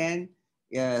ultrasound scan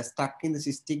stuck in the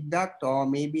cystic duct, or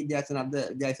maybe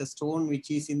there's a stone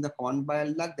which is in the common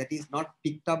bile duct that is not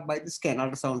picked up by the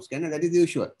ultrasound scan, and that is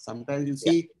usual. Sometimes you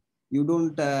see you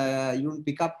don't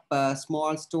pick up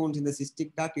small stones in the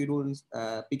cystic duct. You don't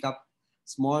pick up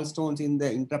small stones in the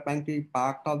intrapancreatic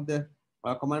part of the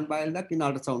common bile duct in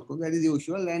ultrasound. So that is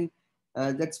usual, and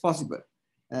that's possible.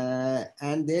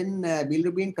 And then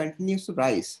bilirubin continues to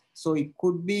rise. So it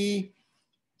could be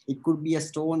a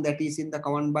stone that is in the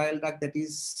common bile duct that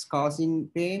is causing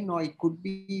pain, or it could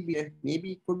be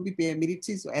maybe it could be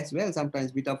mirices as well.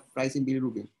 Sometimes bit of rising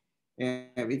bilirubin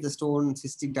with the stone,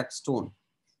 cystic duct stone,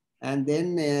 and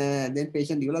then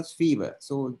patient develops fever.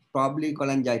 So probably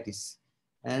cholangitis.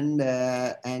 And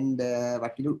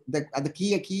what you do,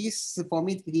 the keys for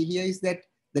me here is that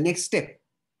the next step.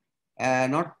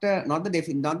 Not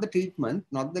the treatment,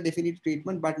 not the definitive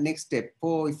treatment, but next step.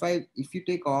 So if you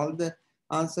take all the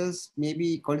answers,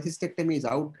 maybe cholecystectomy is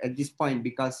out at this point,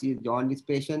 because you join this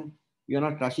patient, you're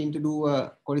not rushing to do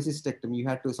a cholecystectomy. You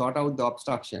have to sort out the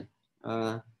obstruction.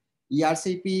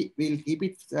 ERCP will keep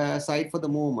it aside for the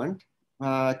moment.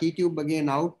 T-tube again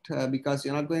out because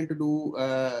you're not going to do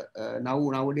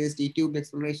nowadays T-tube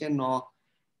exploration, or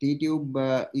T-tube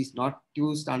is not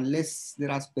used unless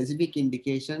there are specific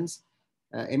indications.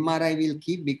 MRI will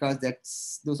keep, because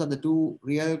those are the two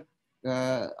real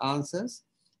answers.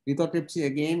 Lithotripsy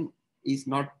again is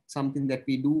not something that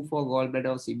we do for gallbladder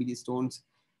or CBD stones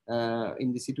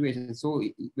in this situation. So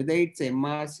whether it's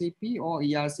MRCP or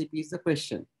ERCP is the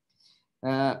question.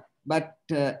 But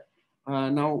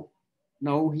now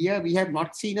here we have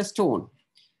not seen a stone,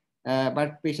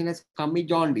 but patient has come with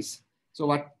jaundice. So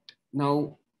what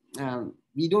now?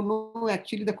 We don't know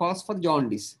actually the cause for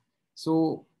jaundice.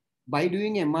 So by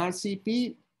doing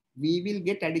MRCP, we will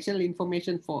get additional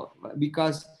information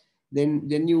because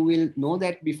then you will know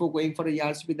that before going for a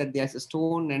ERCP that there's a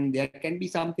stone, and there can be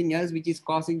something else which is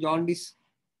causing jaundice,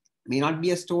 may not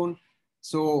be a stone.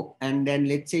 So, and then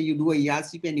let's say you do a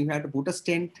ERCP and you have to put a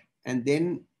stent, and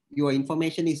then your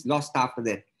information is lost after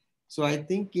that. So I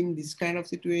think in this kind of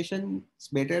situation, it's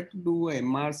better to do a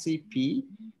MRCP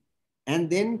and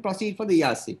then proceed for the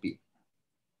ERCP.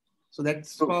 So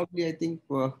that's probably, I think,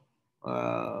 would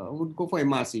go for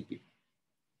MRCP.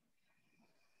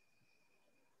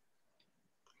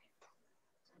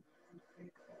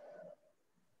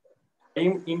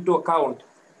 Into account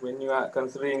when you are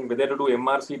considering whether to do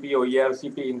MRCP or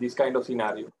ERCP in this kind of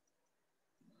scenario?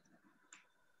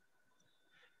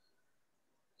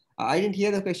 I didn't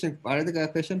hear the question. What is the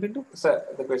question, Pinto? Sir,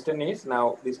 the question is,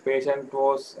 now this patient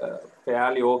was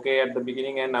fairly okay at the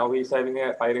beginning, and now he's having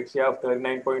a pyrexia of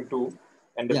 39.2,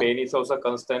 and the pain is also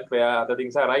constant where other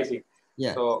things are rising.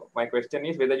 Yeah. So my question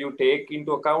is whether you take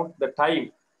into account the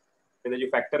time, whether you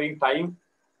factor in time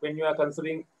when you are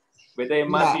considering whether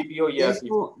MRCP or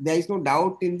ERCP. There is no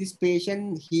doubt in this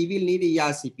patient, he will need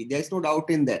ERCP. There is no doubt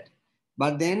in that.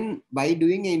 But then by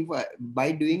doing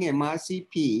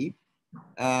MRCP,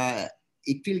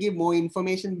 it will give more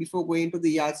information before going to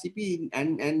the ERCP,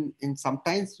 and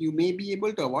sometimes you may be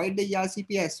able to avoid the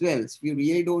ERCP as well. If you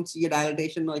really don't see a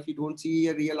dilatation, or if you don't see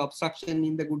a real obstruction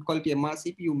in the good quality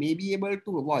MRCP, you may be able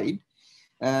to avoid.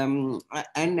 And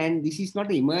this is not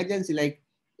an emergency. Like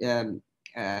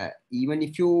even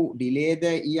if you delay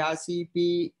the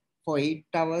ERCP for 8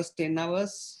 hours, 10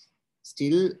 hours,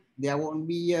 still there won't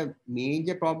be a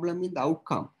major problem in the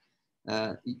outcome.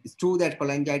 It's true that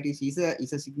cholangitis is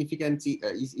a significant,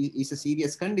 is a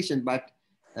serious condition, but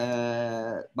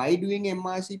by doing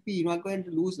MRCP, you're not going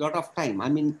to lose a lot of time. I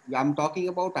mean, I'm talking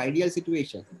about ideal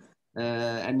situation,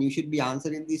 and you should be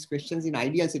answering these questions in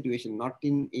ideal situation, not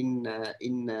in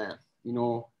you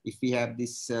know, if we have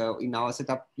this in our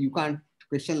setup, you can't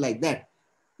question like that.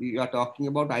 You are talking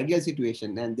about ideal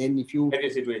situation, and then if you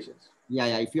Ideal situations.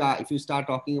 yeah, if you start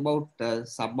talking about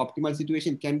suboptimal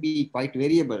situation, it can be quite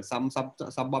variable. Some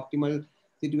suboptimal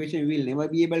situation, you will never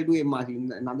be able to do MRCP.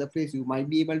 In another place, you might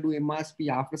be able to do MRCP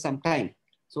after some time.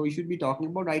 So you should be talking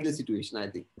about ideal situation, I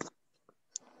think.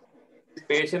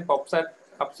 Patient pops up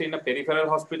in a peripheral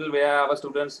hospital where our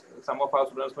students, some of our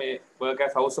students may work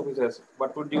as house officers.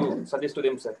 What would you suggest to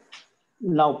them, sir?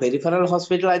 Now, peripheral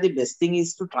hospital, I think best thing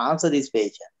is to transfer this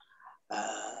patient.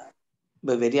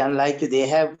 But very unlikely they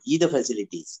have either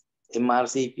facilities,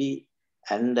 MRCP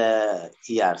and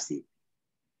ERC.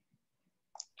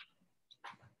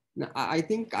 Now, I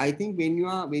think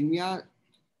when we are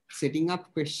setting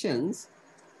up questions,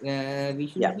 we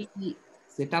should be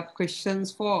set up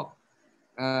questions for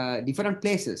different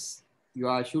places.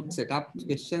 You should set up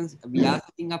questions. We are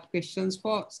setting up questions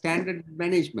for standard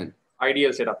management. Ideal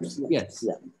setups. Yes.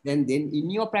 Yeah. Then in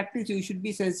your practice, you should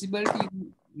be sensible to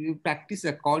you practice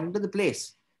according to the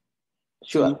place.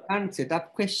 Sure. So you can't set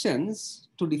up questions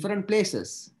to different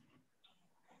places.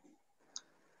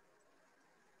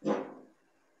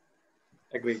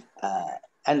 Agree.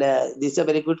 And this is a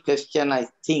very good question, I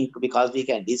think, because we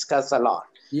can discuss a lot.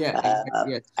 Yeah.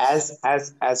 Exactly,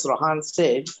 yes. As Rohan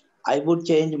said, I would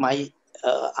change my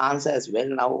answer as well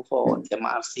now for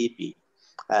MRCP.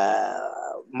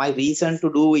 My reason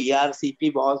to do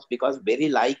ERCP was because very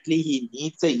likely he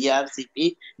needs a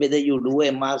ERCP whether you do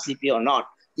MRCP or not.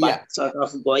 But sort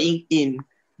of going in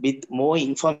with more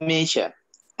information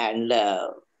and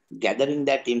gathering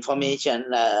that information,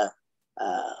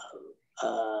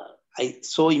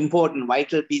 so important,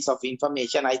 vital piece of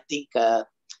information, I think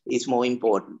is more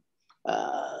important.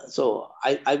 So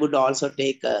I would also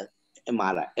take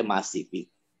MRCP.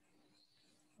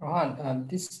 Rohan,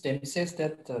 this stem says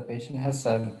that the patient has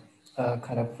a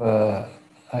kind of,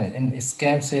 in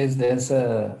scan says there's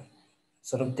a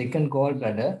sort of thickened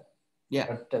gallbladder,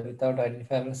 but without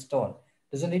identifiable stone.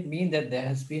 Doesn't it mean that there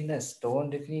has been a stone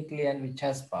definitely and which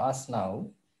has passed now?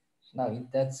 Now in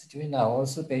that situation, now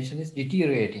also patient is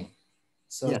deteriorating.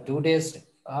 So 2 days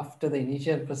after the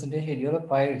initial presentation, he developed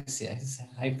pyrexia,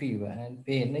 high fever, and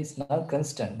pain is now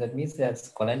constant. That means that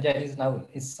cholangitis now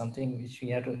is something which we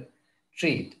have to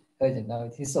treat urgent. Now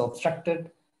it is an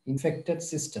obstructed, infected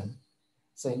system.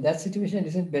 So in that situation,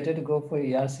 isn't it better to go for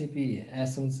ERCP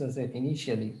as soon as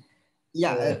initially?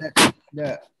 Yeah,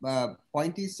 the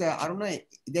point is, I don't know,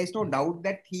 there's no doubt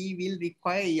that he will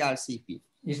require ERCP.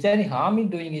 Is there any harm in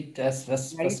doing it as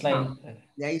first line?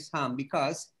 There is harm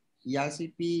because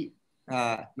ERCP,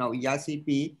 now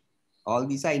ERCP, all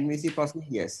these are invasive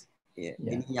procedures.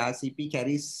 Any ERCP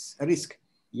carries a risk.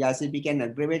 ERCP can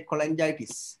aggravate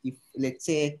cholangitis. If let's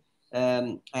say,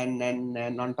 and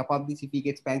on top of this, if he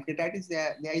gets pancreatitis,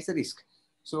 there is a risk.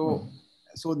 So,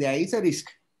 so there is a risk,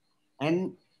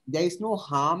 and there is no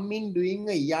harm in doing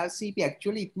a ERCP.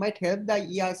 Actually, it might help the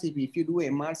ERCP. If you do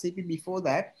MRCP before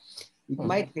that, it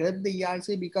might help the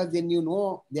ERCP because then you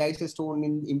know there is a stone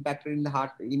impacted in the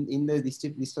heart, in the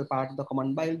distal part of the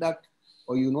common bile duct,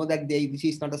 or you know that this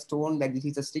is not a stone, that this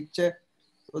is a stricture.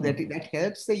 So that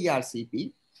helps the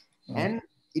ERCP. And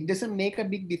it doesn't make a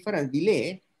big difference,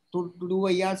 delay to do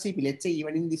a ERCP. Let's say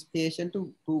even in this patient,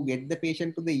 to get the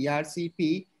patient to the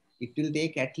ERCP, it will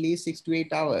take at least 6 to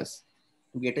 8 hours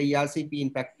to get a ERCP.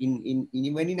 In fact, even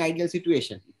in ideal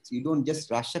situation, so you don't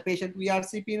just rush a patient to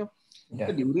ERCP, you know.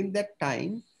 So during that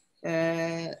time,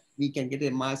 we can get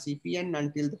MRCP, and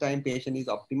until the time patient is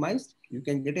optimized, you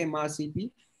can get MRCP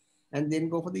and then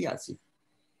go for the ERCP.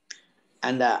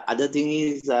 And the other thing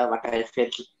is what I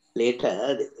felt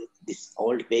later, this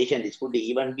old patient, this could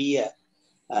even be a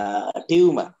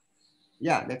tumor.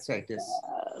 Yeah, that's right, yes.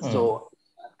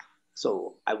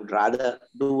 So I would rather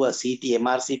do a CT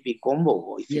MRCP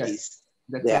combo if it is.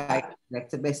 That's right.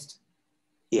 That's the best.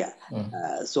 Yeah.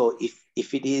 So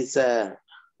if it is a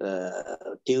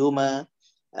tumor,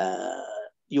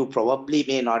 you probably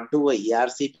may not do a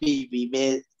ERCP. We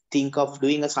may think of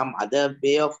doing some other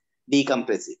way of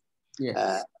decompressing.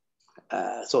 Yes.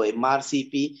 So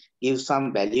MRCP gives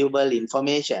some valuable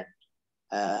information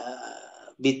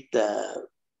without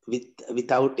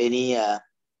any.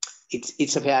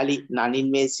 It's a fairly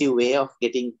non-invasive way of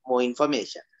getting more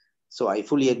information. So I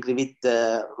fully agree with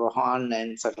Rohan,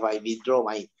 and sort of I withdraw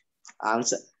my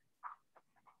answer.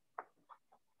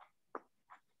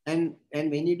 And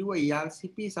when you do a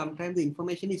ERCP, sometimes the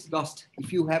information is lost.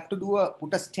 If you have to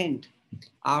put a stent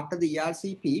after the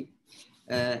ERCP,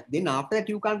 then after that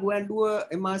you can't go and do a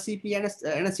MRCP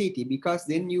and a CT, because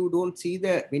then you don't see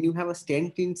when you have a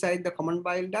stent inside the common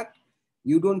bile duct,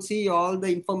 you don't see all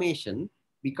the information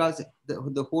because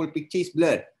the whole picture is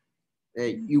blurred.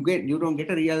 You don't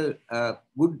get a real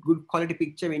good quality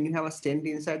picture when you have a stent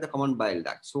inside the common bile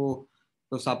duct. So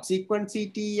subsequent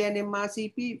CT and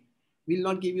MRCP will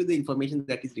not give you the information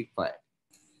that is required.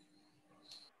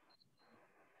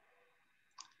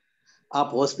 Are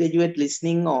postgraduate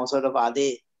listening or sort of are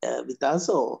they with us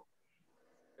or?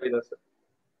 With us, sir.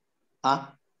 Huh?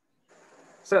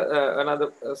 Sir,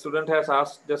 another student has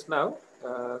asked just now,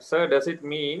 sir, does it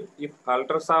mean if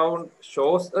ultrasound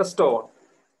shows a stone,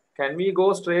 can we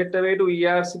go straight away to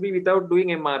ERCP without doing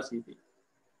MRCP?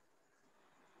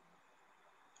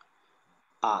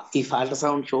 If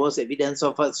ultrasound shows evidence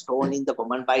of a stone in the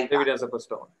common bile duct. Evidence of a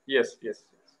stone. Yes, yes.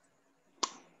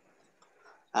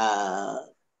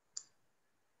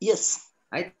 Yes.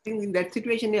 I think in that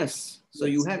situation, yes. So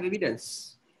yes. You have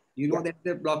evidence. You know that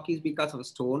the block is because of a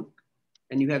stone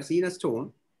and you have seen a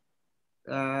stone.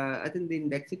 I think in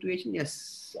that situation,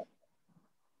 yes. Yeah.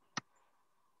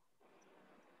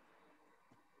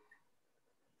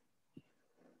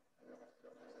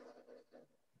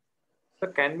 So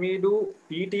can we do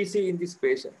PTC in this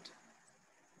patient?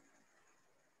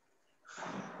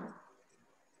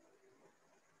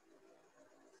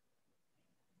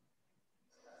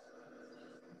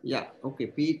 Yeah, okay.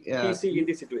 PTC in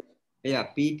this situation. Yeah,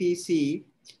 PTC.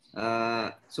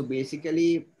 So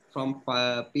basically from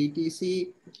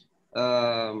PTC,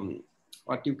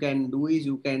 what you can do is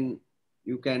you can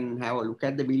have a look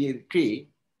at the biliary tree,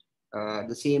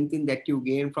 the same thing that you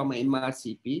gain from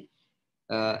MRCP,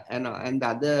 and the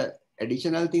other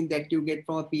additional thing that you get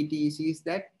from a PTC is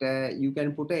that you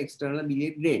can put an external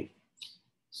biliary drain.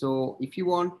 So if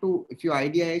your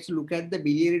idea is to look at the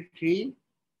biliary tree,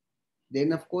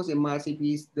 then of course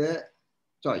MRCP is the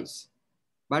choice.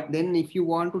 But then if you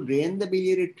want to drain the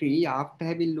biliary tree after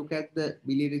having look at the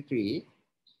biliary tree,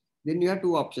 then you have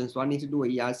two options. One is to do a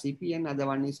ERCP and other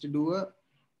one is to do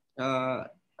a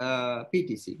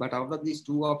PTC. But out of these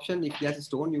two options, if there's a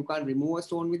stone, you can't remove a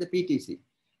stone with a PTC.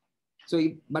 So,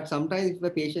 but sometimes if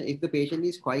the patient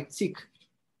is quite sick,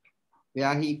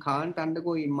 where he can't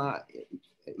undergo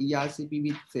ERCP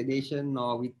with sedation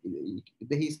or with,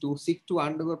 he's too sick to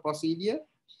undergo a procedure,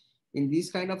 in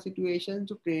this kind of situation,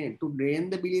 to drain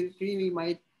the biliary tree, we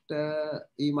might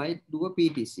do a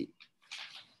PTC.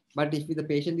 But if the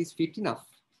patient is fit enough,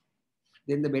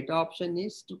 then the better option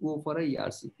is to go for a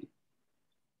ERCP.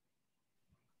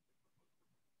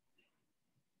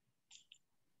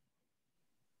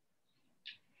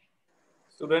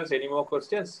 Students, any more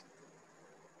questions?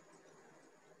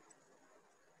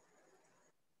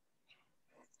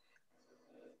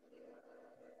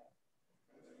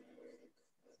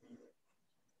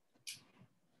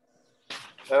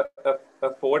 A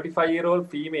 45-year-old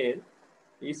female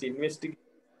is investigating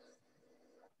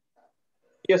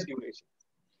years duration.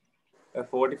 A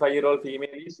 45-year-old female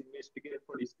is investigated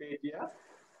for dysphagia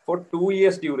for 2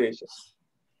 years duration.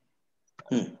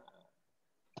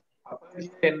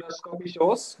 Endoscopy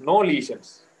shows no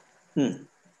lesions.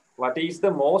 What is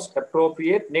the most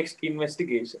appropriate next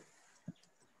investigation?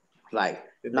 Right.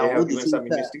 They now have given some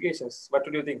investigations. What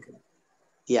do you think?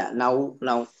 Yeah. Now,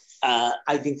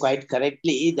 I think quite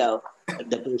correctly the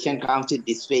patient comes with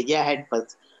dysphagia had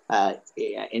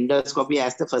endoscopy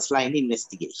as the first line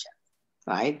investigation,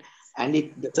 right? And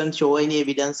it doesn't show any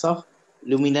evidence of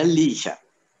luminal lesion,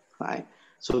 right?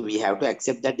 So we have to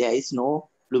accept that there is no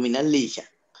luminal lesion.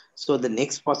 So the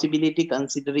next possibility,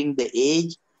 considering the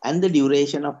age and the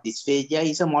duration of dysphagia,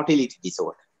 is a motility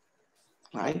disorder,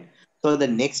 right? So the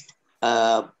next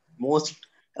most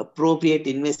appropriate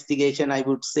investigation, I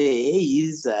would say,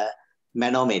 is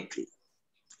manometry,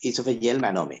 esophageal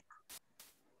manometry.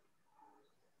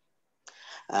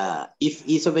 If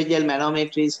esophageal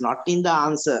manometry is not in the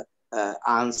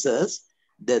answers,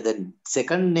 the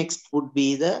second next would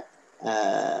be the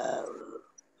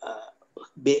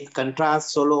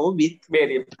contrast solo with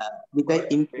the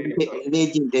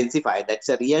image intensifier. That's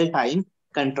a real-time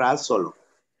contrast solo.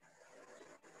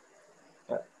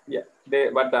 Yeah,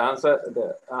 but the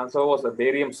answer was a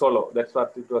barium solo. That's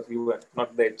what it was given,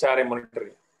 not the HRA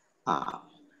monitoring.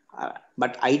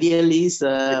 But ideally is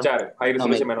HRA, high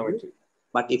resolution manometry.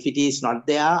 But if it is not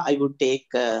there, I would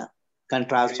take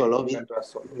contrast solo with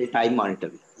real-time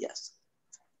monitoring. Yes.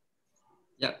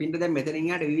 Yeah, Pinto, then we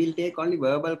will take only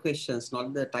verbal questions,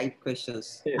 not the type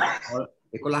questions.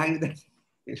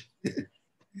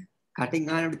 Cutting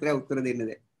on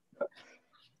the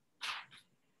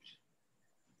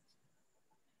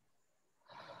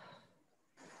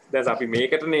That's අපි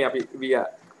මේකටනේ අපි we are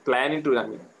planning to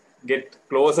get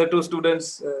closer to students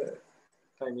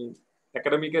I mean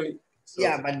academically. So,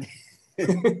 yeah, but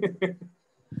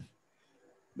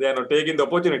they are not taking the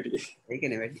opportunity.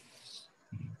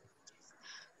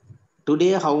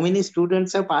 Today, how many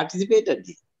students have participated?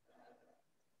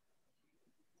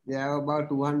 There are about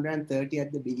 230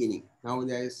 at the beginning. Now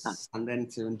there is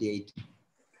 178.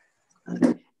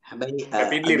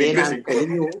 Rapidly Again, I'm regressing.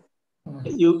 telling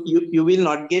you, you will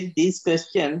not get these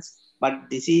questions, but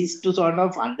this is to sort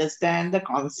of understand the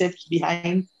concepts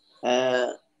behind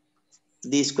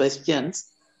these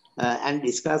questions and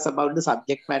discuss about the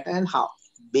subject matter and how.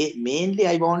 Mainly,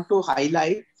 I want to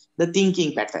highlight the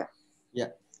thinking pattern.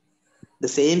 Yeah. The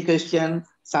same question,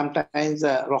 sometimes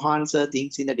Rohan sir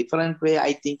thinks in a different way,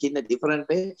 I think in a different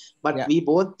way, but yeah. we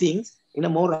both think in a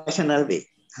more rational way.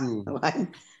 Right?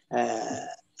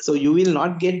 So you will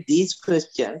not get these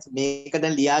questions. No,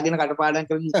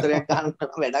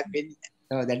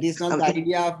 that is not the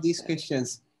idea of these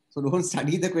questions. So don't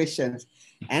study the questions.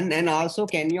 And also,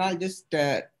 can you all just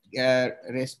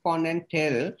respond and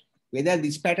tell whether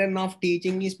this pattern of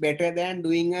teaching is better than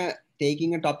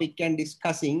taking a topic and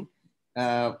discussing?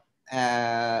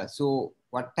 So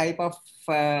what type of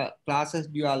classes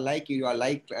do you all like? You all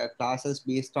like classes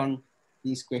based on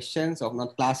these questions, or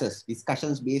not classes,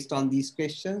 discussions based on these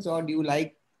questions, or do you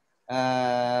like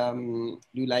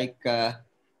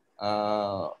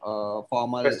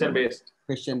formal Question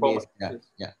based?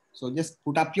 Yeah. So just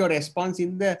put up your response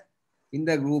in the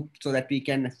group so that we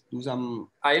can do some.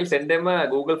 I'll send them a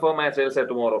Google form as well, sir,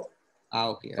 tomorrow.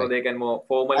 Okay. So they can more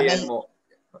formally and more.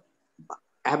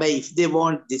 If they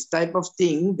want this type of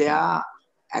thing, their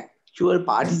actual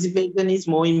participation is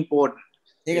more important.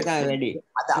 ඒක තමයි වැඩි.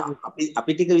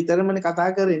 අපි ටික විතරමනේ කතා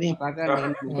කරන්නේ.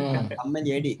 අම්මලි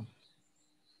වැඩි.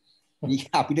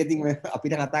 අපිට ඉතින්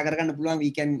අපිට කතා කරගන්න පුළුවන්,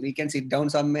 we can sit down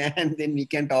somewhere and then we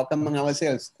can talk among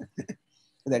ourselves.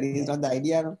 That is not the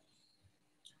idea, no?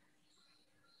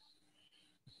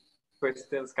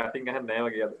 Questions cutting ගහන්න නෑ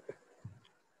වගේ අද.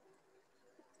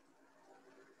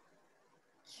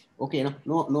 Okay,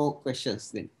 no questions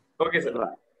then. Okay, sir.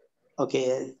 Okay,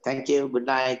 thank you. Good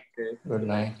night. Okay. Good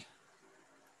night.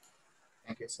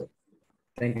 Thank you, sir.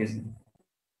 Thank you, sir.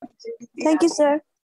 Thank you, sir.